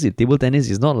Olympics in table tennis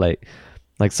is not like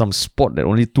some sport that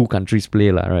only 2 countries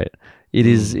play lah, right?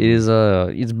 It's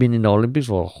been in the Olympics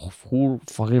for whole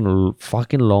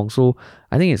fucking long. So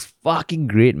I think it's fucking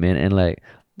great, man. And like,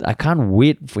 I can't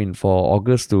wait for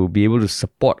August to be able to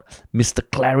support Mr.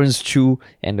 Clarence Chiu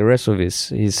and the rest of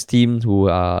his team who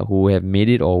have made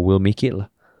it or will make it.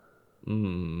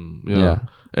 Yeah.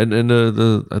 And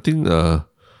I think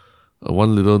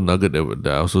one little nugget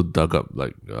that I also dug up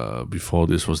before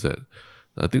this was that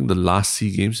I think the last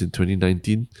SEA Games in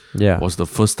 2019 was the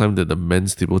first time that the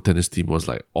men's table tennis team was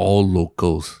like all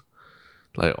locals,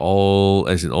 like all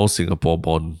Singapore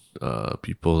born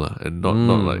people and not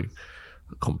like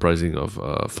comprising of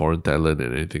foreign talent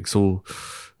and anything. So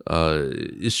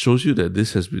it shows you that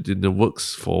this has been in the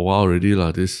works for a while already,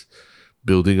 this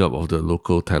building up of the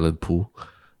local talent pool.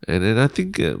 And I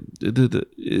think it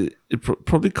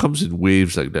probably comes in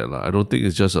waves like that. I don't think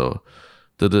it's just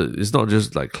it's not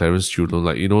just like Clarence Chudon,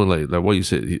 like what you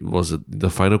said, it was the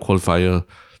final qualifier,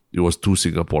 it was two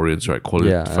Singaporeans, right,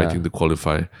 fighting to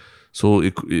qualify. So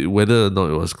whether or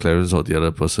not it was Clarence or the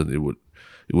other person, it would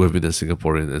have been a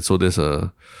Singaporean. And so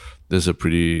there's a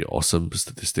pretty awesome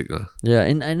statistic. Yeah,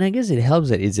 and I guess it helps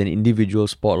that it's an individual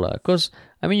sport. Because,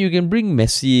 I mean, you can bring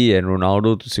Messi and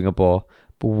Ronaldo to Singapore,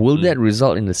 but will that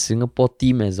result in the Singapore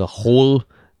team as a whole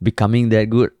becoming that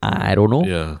good? I don't know.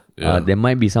 Yeah. There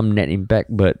might be some net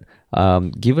impact, but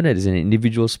given that it's an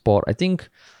individual sport, I think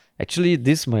actually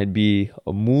this might be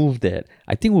a move that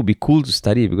I think would be cool to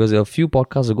study, because a few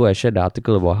podcasts ago I shared the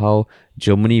article about how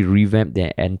Germany revamped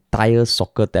their entire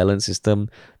soccer talent system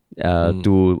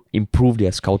to improve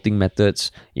their scouting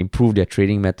methods, improve their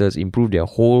training methods, improve their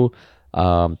whole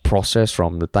process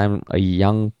from the time a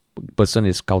young person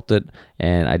is scouted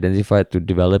and identified to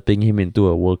developing him into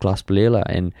a world-class player.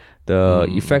 And the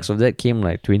effects of that came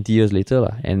like 20 years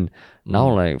later. And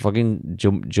now like fucking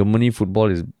Germany football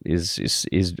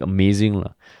is amazing.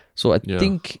 So I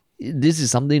think this is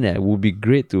something that would be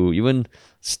great to even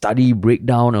study, break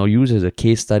down, or use as a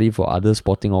case study for other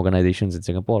sporting organizations in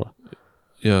Singapore.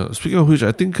 Yeah, speaking of which,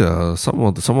 I think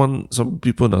some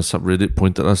people in our subreddit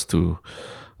pointed us to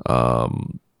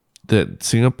that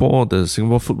the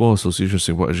Singapore Football Association of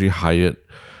Singapore actually hired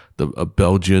a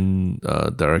Belgian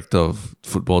director of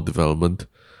football development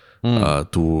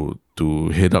to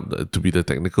head up to be the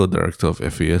technical director of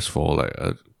FAS for like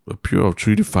a period of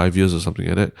 3 to 5 years or something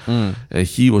like that. And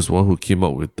he was one who came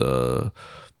up with the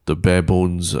bare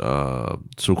bones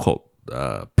so-called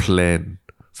plan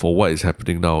for what is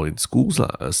happening now in schools,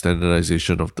 a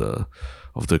standardization of the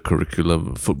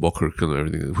curriculum, football curriculum,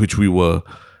 everything, which we were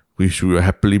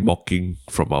happily mocking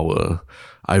from our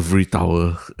ivory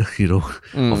tower,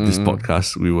 of this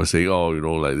podcast. We were saying,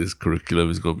 like this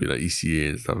curriculum is going to be like ECA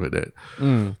and stuff like that.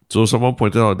 So someone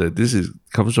pointed out that this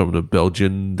comes from the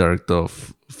Belgian director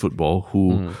of football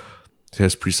who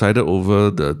has presided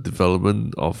over the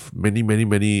development of many, many,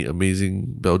 many amazing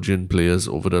Belgian players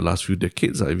over the last few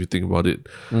decades. If you think about it,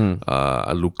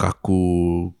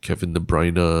 Lukaku, Kevin De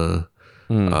Bruyne,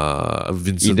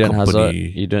 Vincent Eden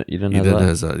Kompany, Eden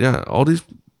Hazard. Yeah, all these.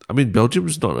 I mean, Belgium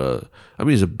is not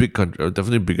it's a big country,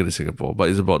 definitely bigger than Singapore, but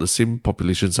it's about the same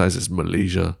population size as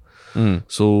Malaysia.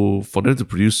 So for them to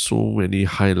produce so many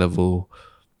high-level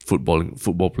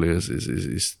football players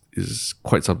is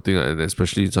quite something, and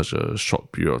especially in such a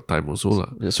short period of time also.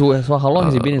 So how long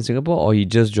has he been in Singapore, or he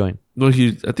just joined? No, I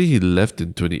think he left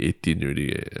in 2018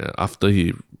 already, after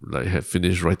he had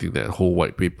finished writing that whole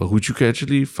white paper, which you can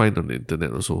actually find on the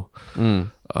internet also.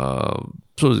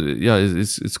 So yeah,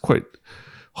 it's quite,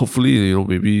 hopefully,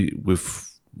 maybe with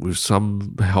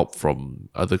some help from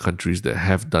other countries that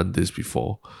have done this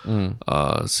before,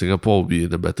 Singapore will be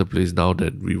in a better place now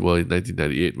than we were in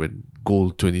 1998 when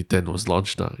Goal 2010 was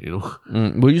launched.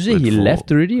 Would you say he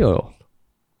left already, or?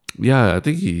 Yeah, I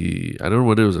think I don't know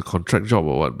whether it was a contract job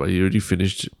or what, but he already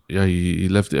finished. Yeah, he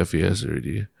left the FAS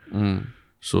already.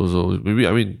 So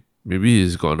maybe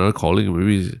he's got another calling.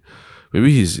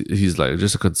 Maybe he's like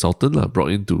just a consultant,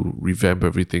 brought in to revamp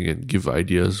everything and give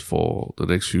ideas for the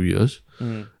next few years.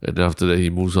 And then after that,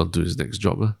 he moves on to his next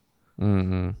job.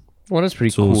 Well, that's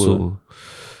pretty cool. So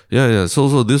yeah.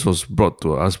 So this was brought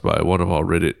to us by one of our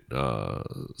Reddit,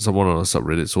 someone on our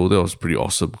subreddit. So that was pretty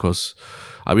awesome because,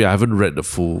 I haven't read the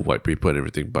full white paper and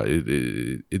everything, but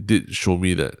it did show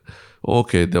me that,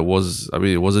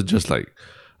 it wasn't just like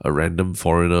a random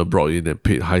foreigner brought in and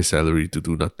paid high salary to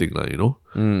do nothing,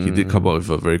 He did come up with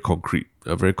a very concrete,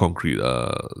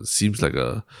 seems like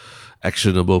a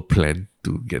actionable plan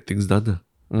to get things done.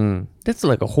 That's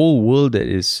like a whole world that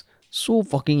is so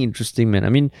fucking interesting, man. I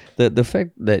mean, the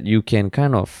fact that you can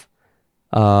kind of,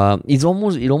 it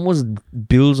almost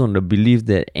builds on the belief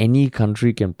that any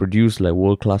country can produce like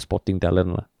world-class sporting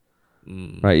talent,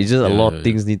 right? It's just a lot of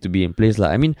things need to be in place.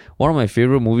 I mean, one of my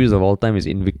favorite movies of all time is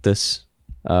Invictus.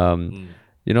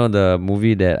 The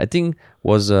movie that I think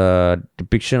was a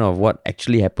depiction of what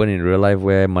actually happened in real life,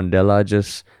 where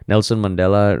Nelson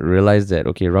Mandela realized that,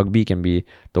 rugby can be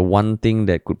the one thing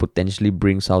that could potentially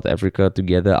bring South Africa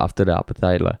together after the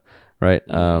apartheid, right?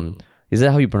 Is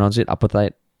that how you pronounce it?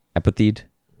 Apartheid? Apartheid.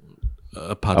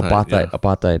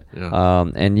 Yeah.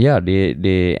 And yeah,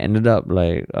 they ended up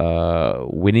like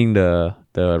winning the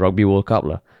Rugby World Cup,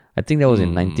 I think that was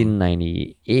in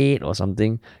 1998 or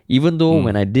something. Even though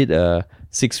when I did a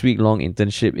 6-week long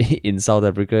internship in South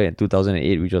Africa in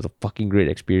 2008, which was a fucking great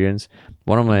experience,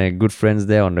 one of my good friends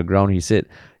there on the ground, he said,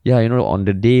 yeah, on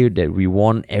the day that we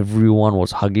won, everyone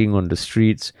was hugging on the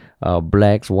streets,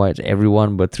 blacks, whites,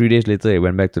 everyone. But 3 days later, it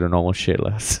went back to the normal shit.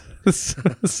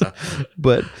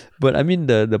 But I mean,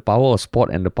 the power of sport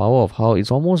and the power of how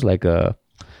it's almost like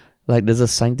there's a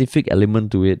scientific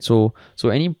element to it. So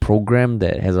any program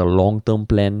that has a long-term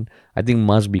plan, I think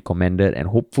must be commended. And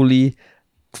hopefully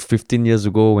 15 years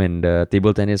ago, when the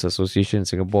Table Tennis Association in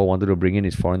Singapore wanted to bring in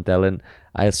its foreign talent,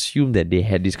 I assume that they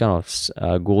had these kind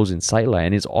of goals in sight.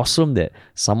 And it's awesome that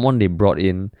someone they brought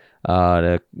in,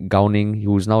 the Gowning,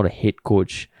 who's now the head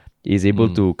coach, is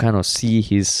able to kind of see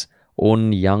his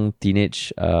own young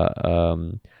teenage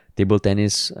table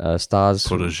tennis stars,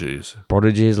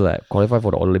 prodigies qualify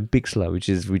for the Olympics which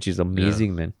is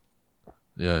amazing, man.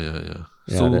 Yeah.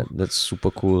 So that's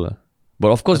super cool.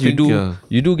 But of course, you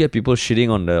do get people shitting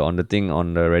on the thing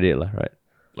on the Reddit, right?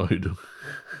 Oh, you do.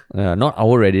 Not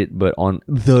our Reddit, but on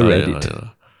the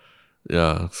Reddit.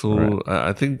 Yeah. So right.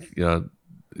 I think it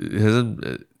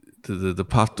hasn't. The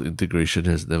path to integration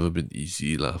has never been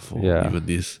easy for even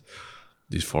these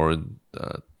foreign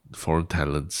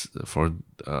talents, foreign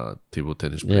table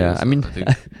tennis players. Yeah, I mean,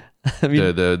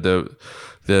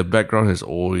 their background has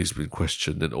always been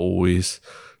questioned and always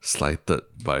slighted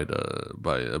by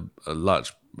a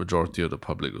large majority of the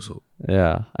public also.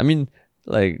 Yeah, I mean,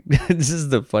 this is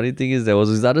the funny thing is there was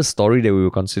this other story that we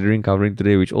were considering covering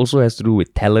today, which also has to do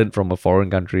with talent from a foreign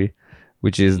country,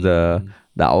 which is the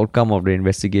outcome of the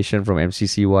investigation from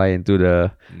MCCY into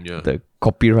the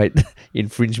copyright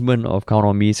infringement of Count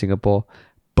On Me Singapore.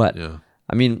 But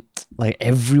I mean,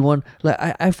 everyone,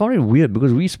 I found it weird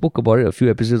because we spoke about it a few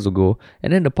episodes ago,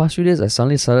 and then the past few days I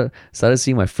suddenly started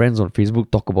seeing my friends on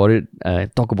Facebook talk about it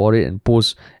and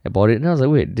post about it, and I was like,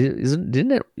 wait, isn't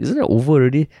that over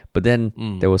already? But then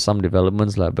there were some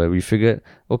developments but we figured,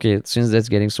 okay, since that's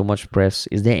getting so much press,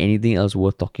 is there anything else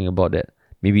worth talking about that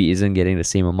maybe isn't getting the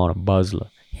same amount of buzz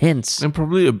hence, and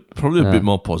probably a bit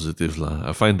more positive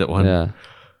I find that one that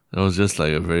was just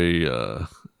a very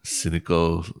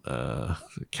cynical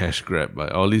cash grab by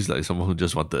all these someone who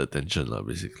just wanted attention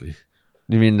basically.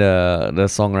 You mean the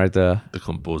songwriter, the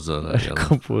composer, the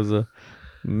composer?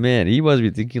 Man, he must be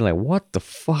thinking what the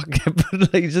fuck happened?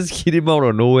 Just hit him out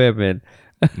of nowhere, man.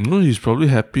 No, he's probably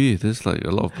happy. There's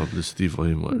a lot of publicity for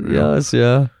him. Yes,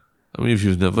 yeah. I mean, if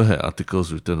you've never had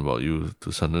articles written about you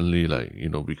to suddenly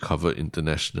be covered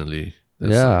internationally,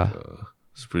 that's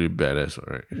it's pretty badass,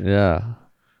 right? Yeah.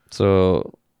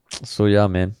 So yeah,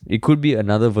 man. It could be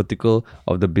another vertical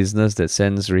of the business that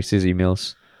sends racist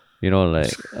emails.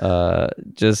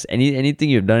 Just anything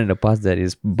you've done in the past that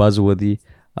is buzzworthy,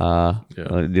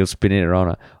 they'll spin it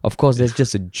around. Of course, that's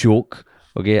just a joke.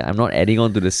 Okay, I'm not adding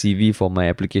on to the CV for my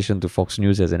application to Fox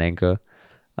News as an anchor.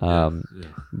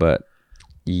 But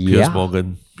Piers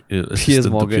Morgan, Piers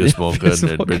Morgan,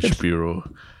 and Ben Shapiro.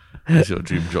 That's your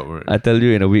dream job, right? I tell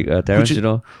you in a week, Terrence,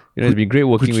 it's been great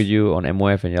working with you on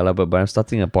MOF and Yala, but I'm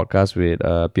starting a podcast with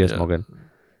Piers Morgan.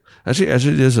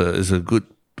 Actually, this is a good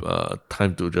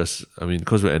time to just,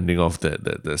 because we're ending off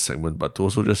that segment, but to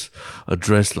also just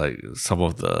address some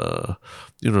of the,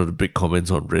 the big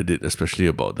comments on Reddit, especially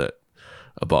about that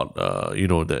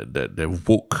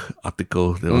woke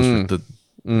article that was written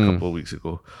a couple of weeks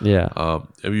ago. Yeah. And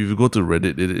if you go to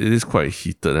Reddit, it is quite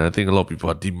heated, and I think a lot of people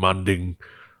are demanding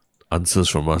answers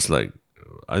from us. I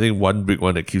think one big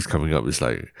one that keeps coming up is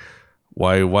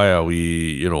why are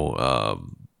we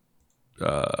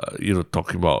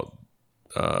talking about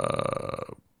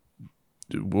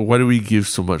why do we give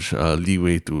so much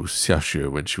leeway to Xia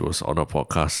Xue when she was on our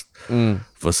podcast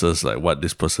versus what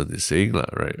this person is saying,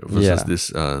 right? Versus this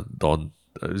Dawn,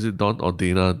 is it Dawn or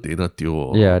Dana Teo?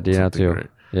 Or Dana Teo. Right?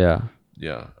 Yeah,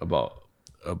 about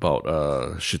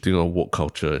shitting on woke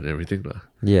culture and everything,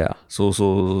 Yeah.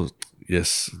 So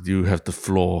yes, you have the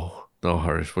floor now,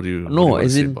 Harish. What do you want to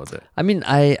say about that? I mean,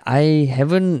 I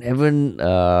haven't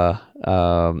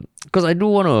because I do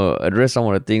want to address some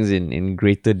of the things in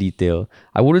greater detail.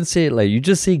 I wouldn't say you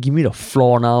just say give me the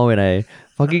floor now, and I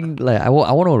fucking I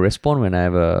want to respond when I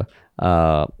have a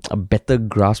better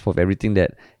grasp of everything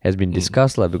that has been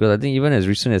discussed, because I think even as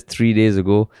recent as 3 days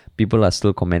ago, people are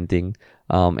still commenting.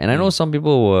 And I know some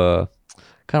people were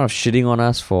kind of shitting on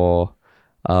us for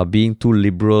being too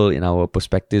liberal in our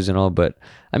perspectives and all, but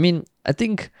I mean, I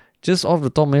think just off the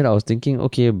top of my head, I was thinking,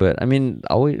 okay, but I mean,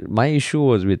 my issue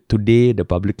was with Today, the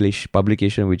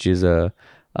publication, which is a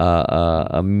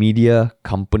media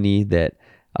company that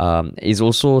is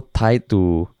also tied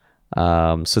to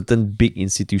certain big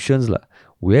institutions.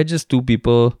 we're just two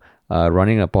people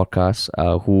running a podcast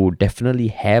who definitely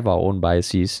have our own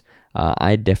biases.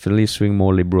 I definitely swing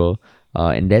more liberal,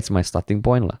 and that's my starting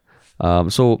point lah.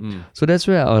 So that's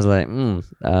where I was like,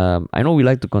 I know we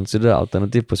like to consider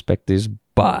alternative perspectives,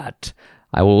 but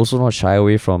I will also not shy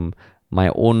away from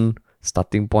my own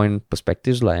starting point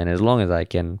perspectives lah. And as long as I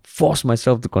can force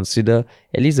myself to consider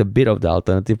at least a bit of the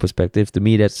alternative perspective, to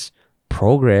me that's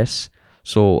progress.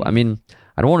 So I mean,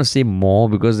 I don't want to say more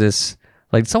because there's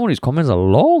like some of these comments are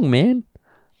long, man.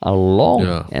 Are long.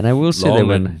 Yeah. And I will say long that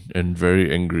when and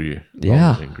very angry.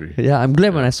 Yeah. And angry. Yeah, I'm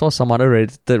glad when I saw some other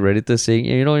Redditor saying,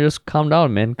 just calm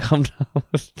down, man. Calm down.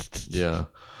 Yeah.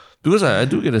 Because I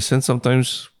do get a sense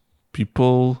sometimes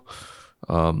people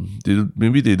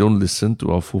maybe they don't listen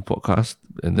to our full podcast,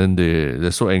 and then they're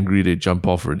so angry they jump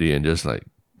off already and just like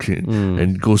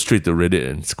and go straight to Reddit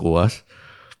and scold us.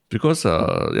 Because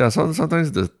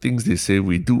sometimes the things they say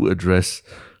we do address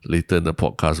later in the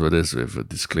podcast, whether it's with a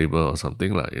disclaimer or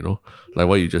something like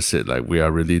what you just said, like we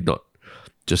are really not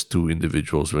just two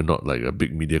individuals. We're not like a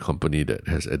big media company that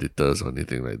has editors or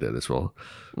anything like that as well.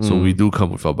 So we do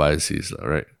come with our biases,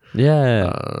 right?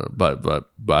 Yeah. But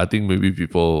I think maybe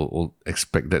people will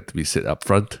expect that to be said up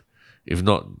front. If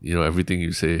not, everything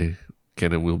you say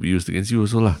can and will be used against you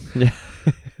also lah. Yeah.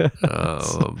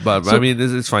 But I mean,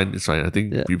 it's fine. It's fine. I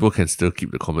think people can still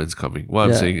keep the comments coming. What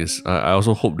I'm saying is, I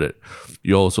also hope that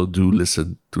you also do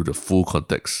listen to the full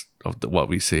context of what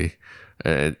we say.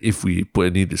 And if we put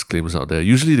any disclaimers out there,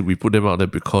 usually we put them out there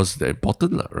because they're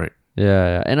important, lah, right?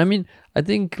 Yeah. And I mean, I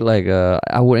think like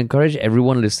I would encourage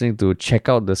everyone listening to check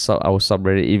out our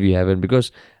subreddit if you haven't,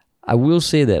 because I will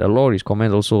say that a lot of these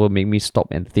comments also make me stop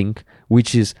and think,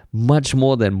 which is much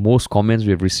more than most comments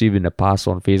we've received in the past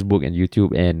on Facebook and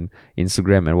YouTube and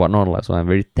Instagram and whatnot. So I'm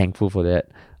very thankful for that.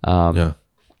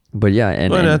 But yeah,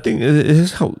 and I think it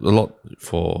has helped a lot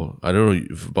for, I don't know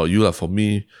about you, for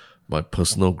me, my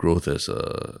personal growth as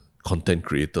a content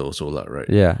creator also, right?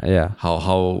 Yeah.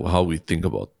 How we think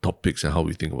about topics and how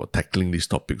we think about tackling these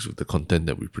topics with the content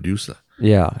that we produce.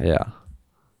 Yeah.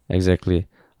 Exactly.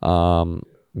 That's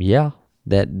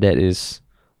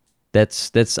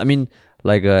I mean,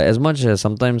 like as much as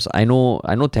sometimes I know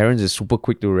Terrence is super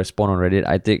quick to respond on Reddit,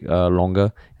 I take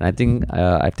longer, and I think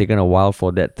I've taken a while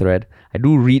for that thread. I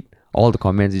do read all the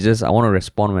comments. It's just I want to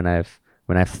respond when I've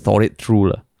thought it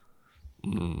through.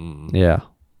 Yeah.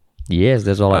 Yes,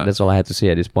 that's all I had to say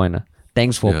at this point.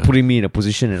 Thanks for putting me in a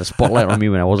position and a spotlight on me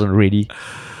when I wasn't ready.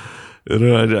 I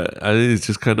think it's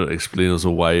just kind of explain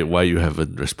also why you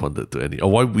haven't responded to any,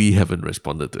 or why we haven't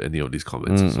responded to any of these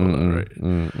comments right?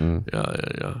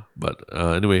 Yeah. But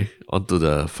anyway, on to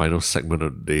the final segment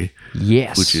of the day.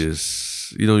 Yes. Which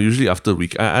is, usually after a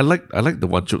week, I like the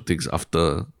one joke things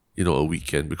after, a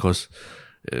weekend, because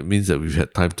it means that we've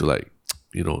had time to like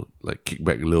kick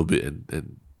back a little bit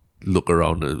and look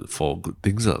around for good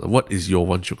things. What is your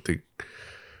one joke thing?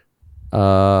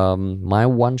 My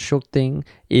one shock thing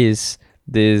is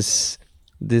this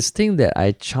thing that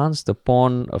I chanced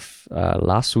upon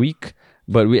last week,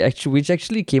 but which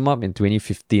actually came up in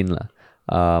 2015 lah.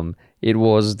 There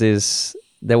was this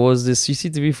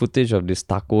CCTV footage of this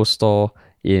taco store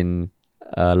in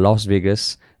Las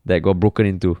Vegas that got broken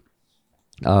into,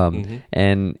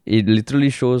 and it literally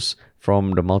shows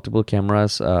from the multiple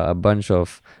cameras a bunch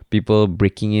of people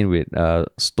breaking in with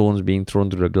stones being thrown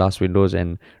through the glass windows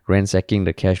and ransacking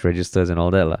the cash registers and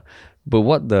all that lah. But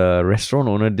what the restaurant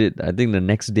owner did, I think the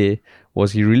next day,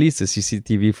 was he released the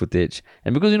CCTV footage.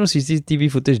 And because CCTV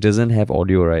footage doesn't have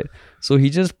audio, right? So he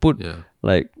just put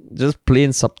just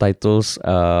plain subtitles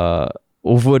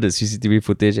over the CCTV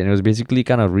footage, and it was basically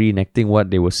kind of reenacting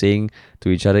what they were saying to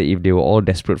each other if they were all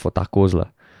desperate for tacos lah.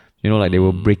 Like they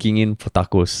were breaking in for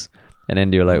tacos. And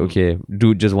then they were like, okay,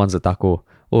 dude just wants a taco.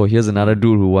 Oh, here's another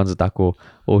dude who wants a taco.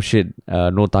 Oh shit,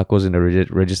 no tacos in the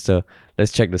register.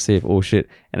 Let's check the safe. Oh shit.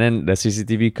 And then the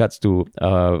CCTV cuts to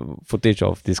footage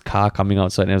of this car coming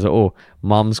outside. And it's like, oh,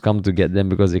 moms come to get them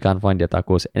because they can't find their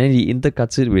tacos. And then he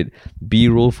intercuts it with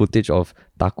B-roll footage of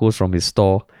tacos from his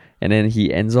store. And then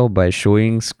he ends off by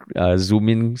showing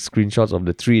zoom-in screenshots of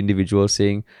the three individuals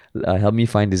saying, help me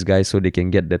find this guy so they can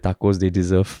get the tacos they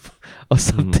deserve or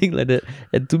something like that.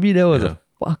 And to me, that was a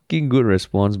fucking good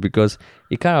response, because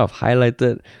it kind of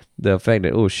highlighted the fact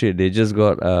that, oh shit, they just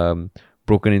got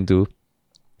broken into.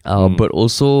 But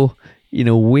also in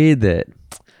a way that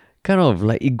kind of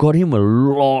like it got him a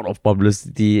lot of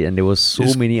publicity, and there was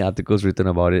so many articles written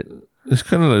about it. It's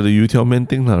kind of like the You Tiao Man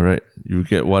thing, right? You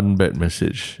get one bad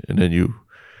message and then you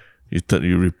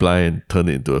You reply and turn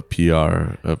it into a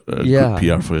PR, good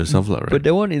PR for yourself, right? But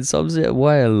that one, in some sense,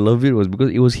 why I love it was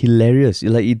because it was hilarious.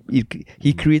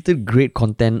 He created great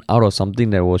content out of something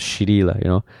that was shitty,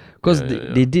 because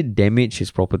they did damage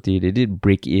his property, they did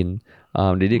break in,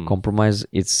 they did compromise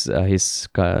his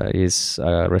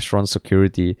restaurant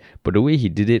security. But the way he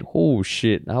did it, oh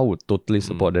shit, I would totally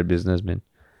support that business, man.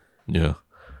 Yeah,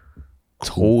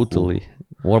 totally.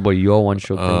 Cool. What about your one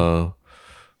show thing?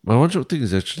 My one joke thing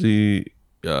is actually,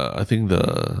 I think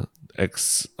the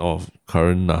ex of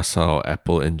current NASA or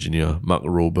Apple engineer, Mark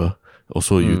Rober,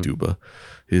 also a YouTuber,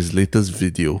 his latest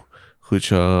video,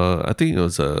 which I think it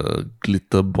was a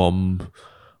glitter bomb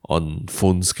on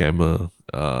phone scammer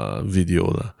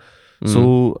video.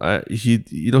 So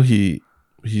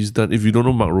he's done, if you don't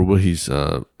know Mark Rober, he's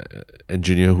an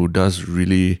engineer who does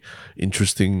really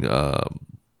interesting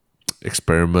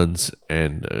experiments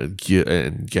and gear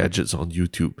and gadgets on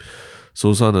YouTube.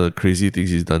 So some of the crazy things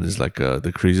he's done is like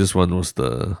the craziest one was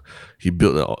he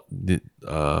built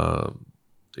a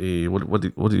what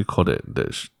do you call that?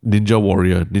 The Ninja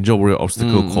Warrior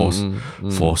obstacle course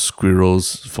for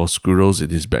squirrels in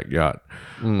his backyard.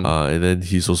 And then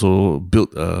he's also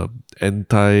built a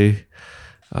anti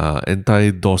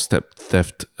doorstep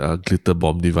theft glitter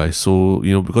bomb device. So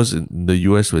because in the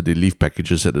US where they leave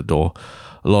packages at the door,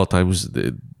 a lot of times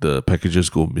the packages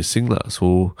go missing lah.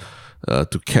 So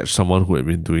to catch someone who had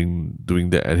been doing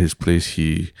that at his place,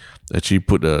 he actually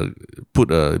built a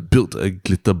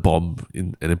glitter bomb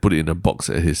and then put it in a box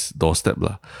at his doorstep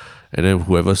lah. And then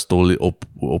whoever stole it will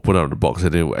open out the box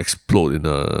and it will explode in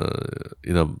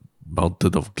a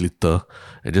mountain of glitter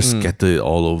and just scatter it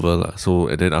all over lah. So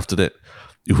and then after that,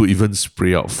 it would even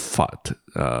spray out fart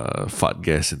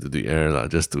gas into the air lah,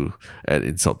 just to add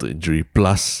insult to injury.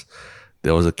 Plus,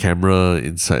 there was a camera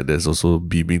inside that's also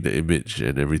beaming the image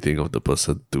and everything of the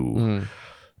person to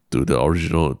the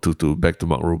original to back to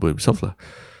Mark Rober himself lah.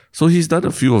 So he's done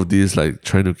a few of these, like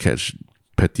trying to catch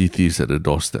petty thieves at the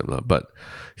doorstep lah. But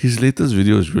his latest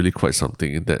video is really quite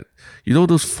something in that,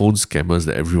 those phone scammers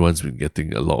that everyone's been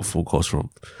getting a lot of phone calls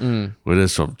from, whether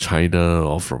it's from China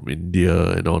or from India,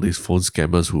 and all these phone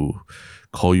scammers who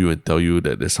call you and tell you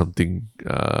that there's something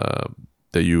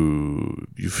that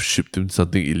you've shipped him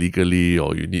something illegally,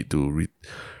 or you need to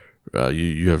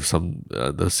you have some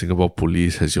the Singapore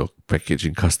police has your package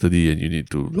in custody and you need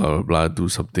to blah blah blah do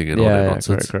something and all that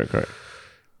nonsense. Correct.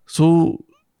 So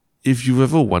if you've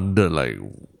ever wondered like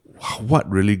what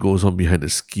really goes on behind the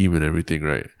scheme and everything,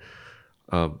 right?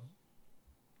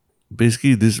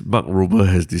 Basically this Mark Rober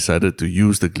has decided to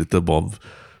use the glitter bomb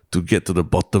to get to the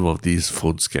bottom of these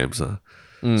phone scams.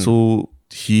 So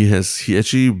he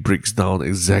actually breaks down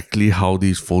exactly how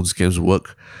these phone scams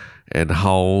work and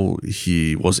how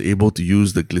he was able to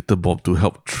use the glitter bomb to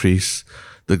help trace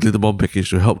the glitter bomb package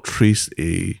to help trace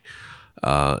a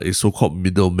so-called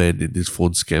middleman in this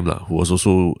phone scam lah, who was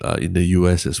also in the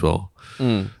US as well.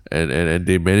 And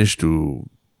they managed to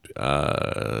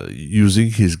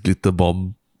using his glitter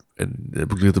bomb and the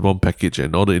glitter bomb package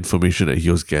and all the information that he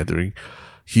was gathering.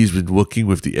 He's been working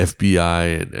with the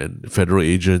FBI and federal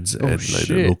agents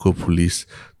the local police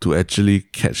to actually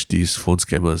catch these phone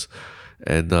scammers.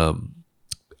 And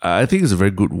I think it's a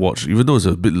very good watch, even though it's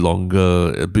a bit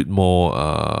longer, a bit more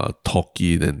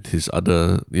talky than his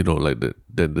other, than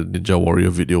the Ninja Warrior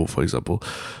video, for example.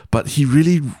 But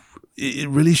it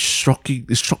really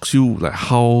shocks you like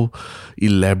how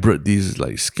elaborate these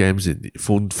like scams in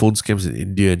phone scams in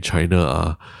India and China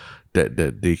are, that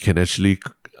they can actually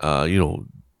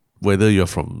whether you're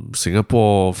from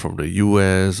Singapore, from the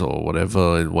US or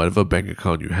whatever, and whatever bank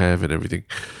account you have and everything,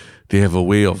 they have a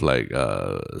way of like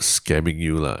scamming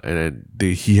you lah. And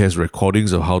then he has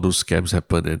recordings of how those scams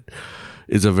happen, and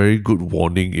it's a very good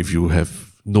warning if you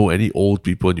know any old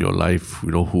people in your life,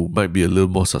 who might be a little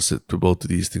more susceptible to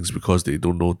these things because they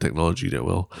don't know technology that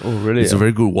well. Oh, really? It's a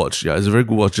very good watch. Yeah, it's a very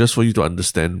good watch just for you to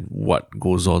understand what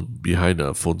goes on behind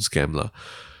a phone scam lah.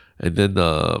 And then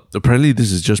apparently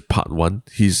this is just part one.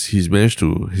 He's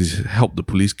helped the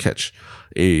police catch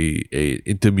a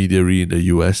intermediary in the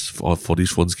US for these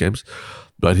phone scams.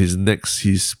 But his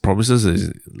promises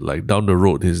is like down the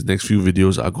road, his next few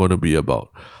videos are going to be about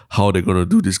how they're going to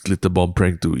do this glitter bomb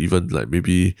prank to even like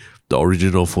maybe the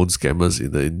original phone scammers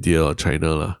in the India or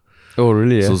China lah. Oh,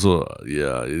 really? Yeah. So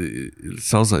yeah, it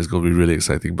sounds like it's going to be really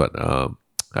exciting. But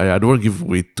I don't want to give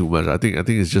away too much. I think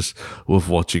it's just worth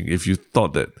watching. If you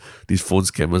thought that these phone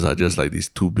scammers are just like these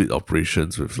 2-bit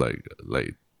operations with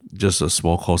like just a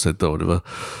small call center or whatever,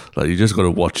 like you just got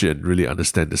to watch it and really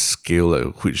understand the scale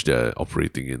at which they're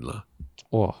operating in lah.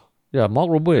 Oh, yeah, Mark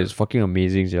Rober is fucking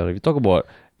amazing. Yeah, if you talk about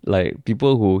like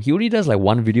people who he only does like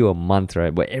one video a month,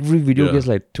 right? But every video gets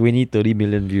like 20-30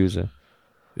 million views.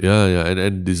 Yeah,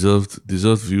 and deserved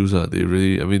views. They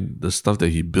really, I mean, the stuff that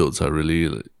he builds are really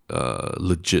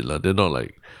legit. They're not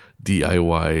like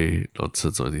DIY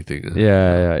nonsense or anything.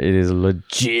 Yeah, it is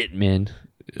legit, man.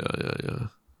 Yeah.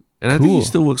 And I think he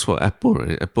still works for Apple,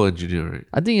 right? Apple engineer, right?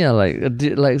 I think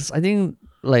I think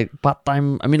like part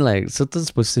time. I mean, like certain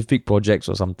specific projects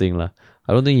or something lah.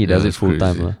 I don't think he does it full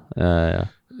time lah. Yeah.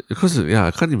 Because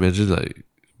I can't imagine like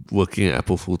working at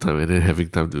Apple full time and then having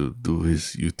time to do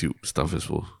his YouTube stuff as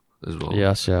well.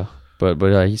 Yes, yeah. But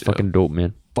he's fucking dope,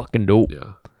 man. Fucking dope.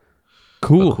 Yeah.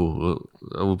 Cool. Cool. Well,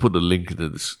 I will put the link in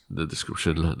the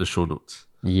description, the show notes.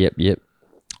 Yep.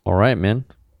 All right, man.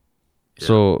 Yeah.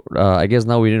 So I guess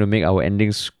now we need to make our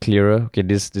endings clearer. Okay,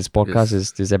 this podcast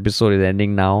this episode is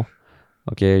ending now.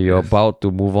 Okay, you're about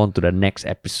to move on to the next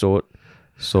episode.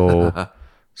 So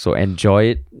so enjoy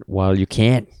it while you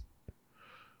can.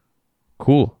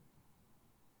 Cool.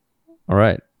 All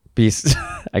right. Peace.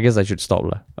 I guess I should stop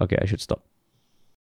lah. Okay, I should stop.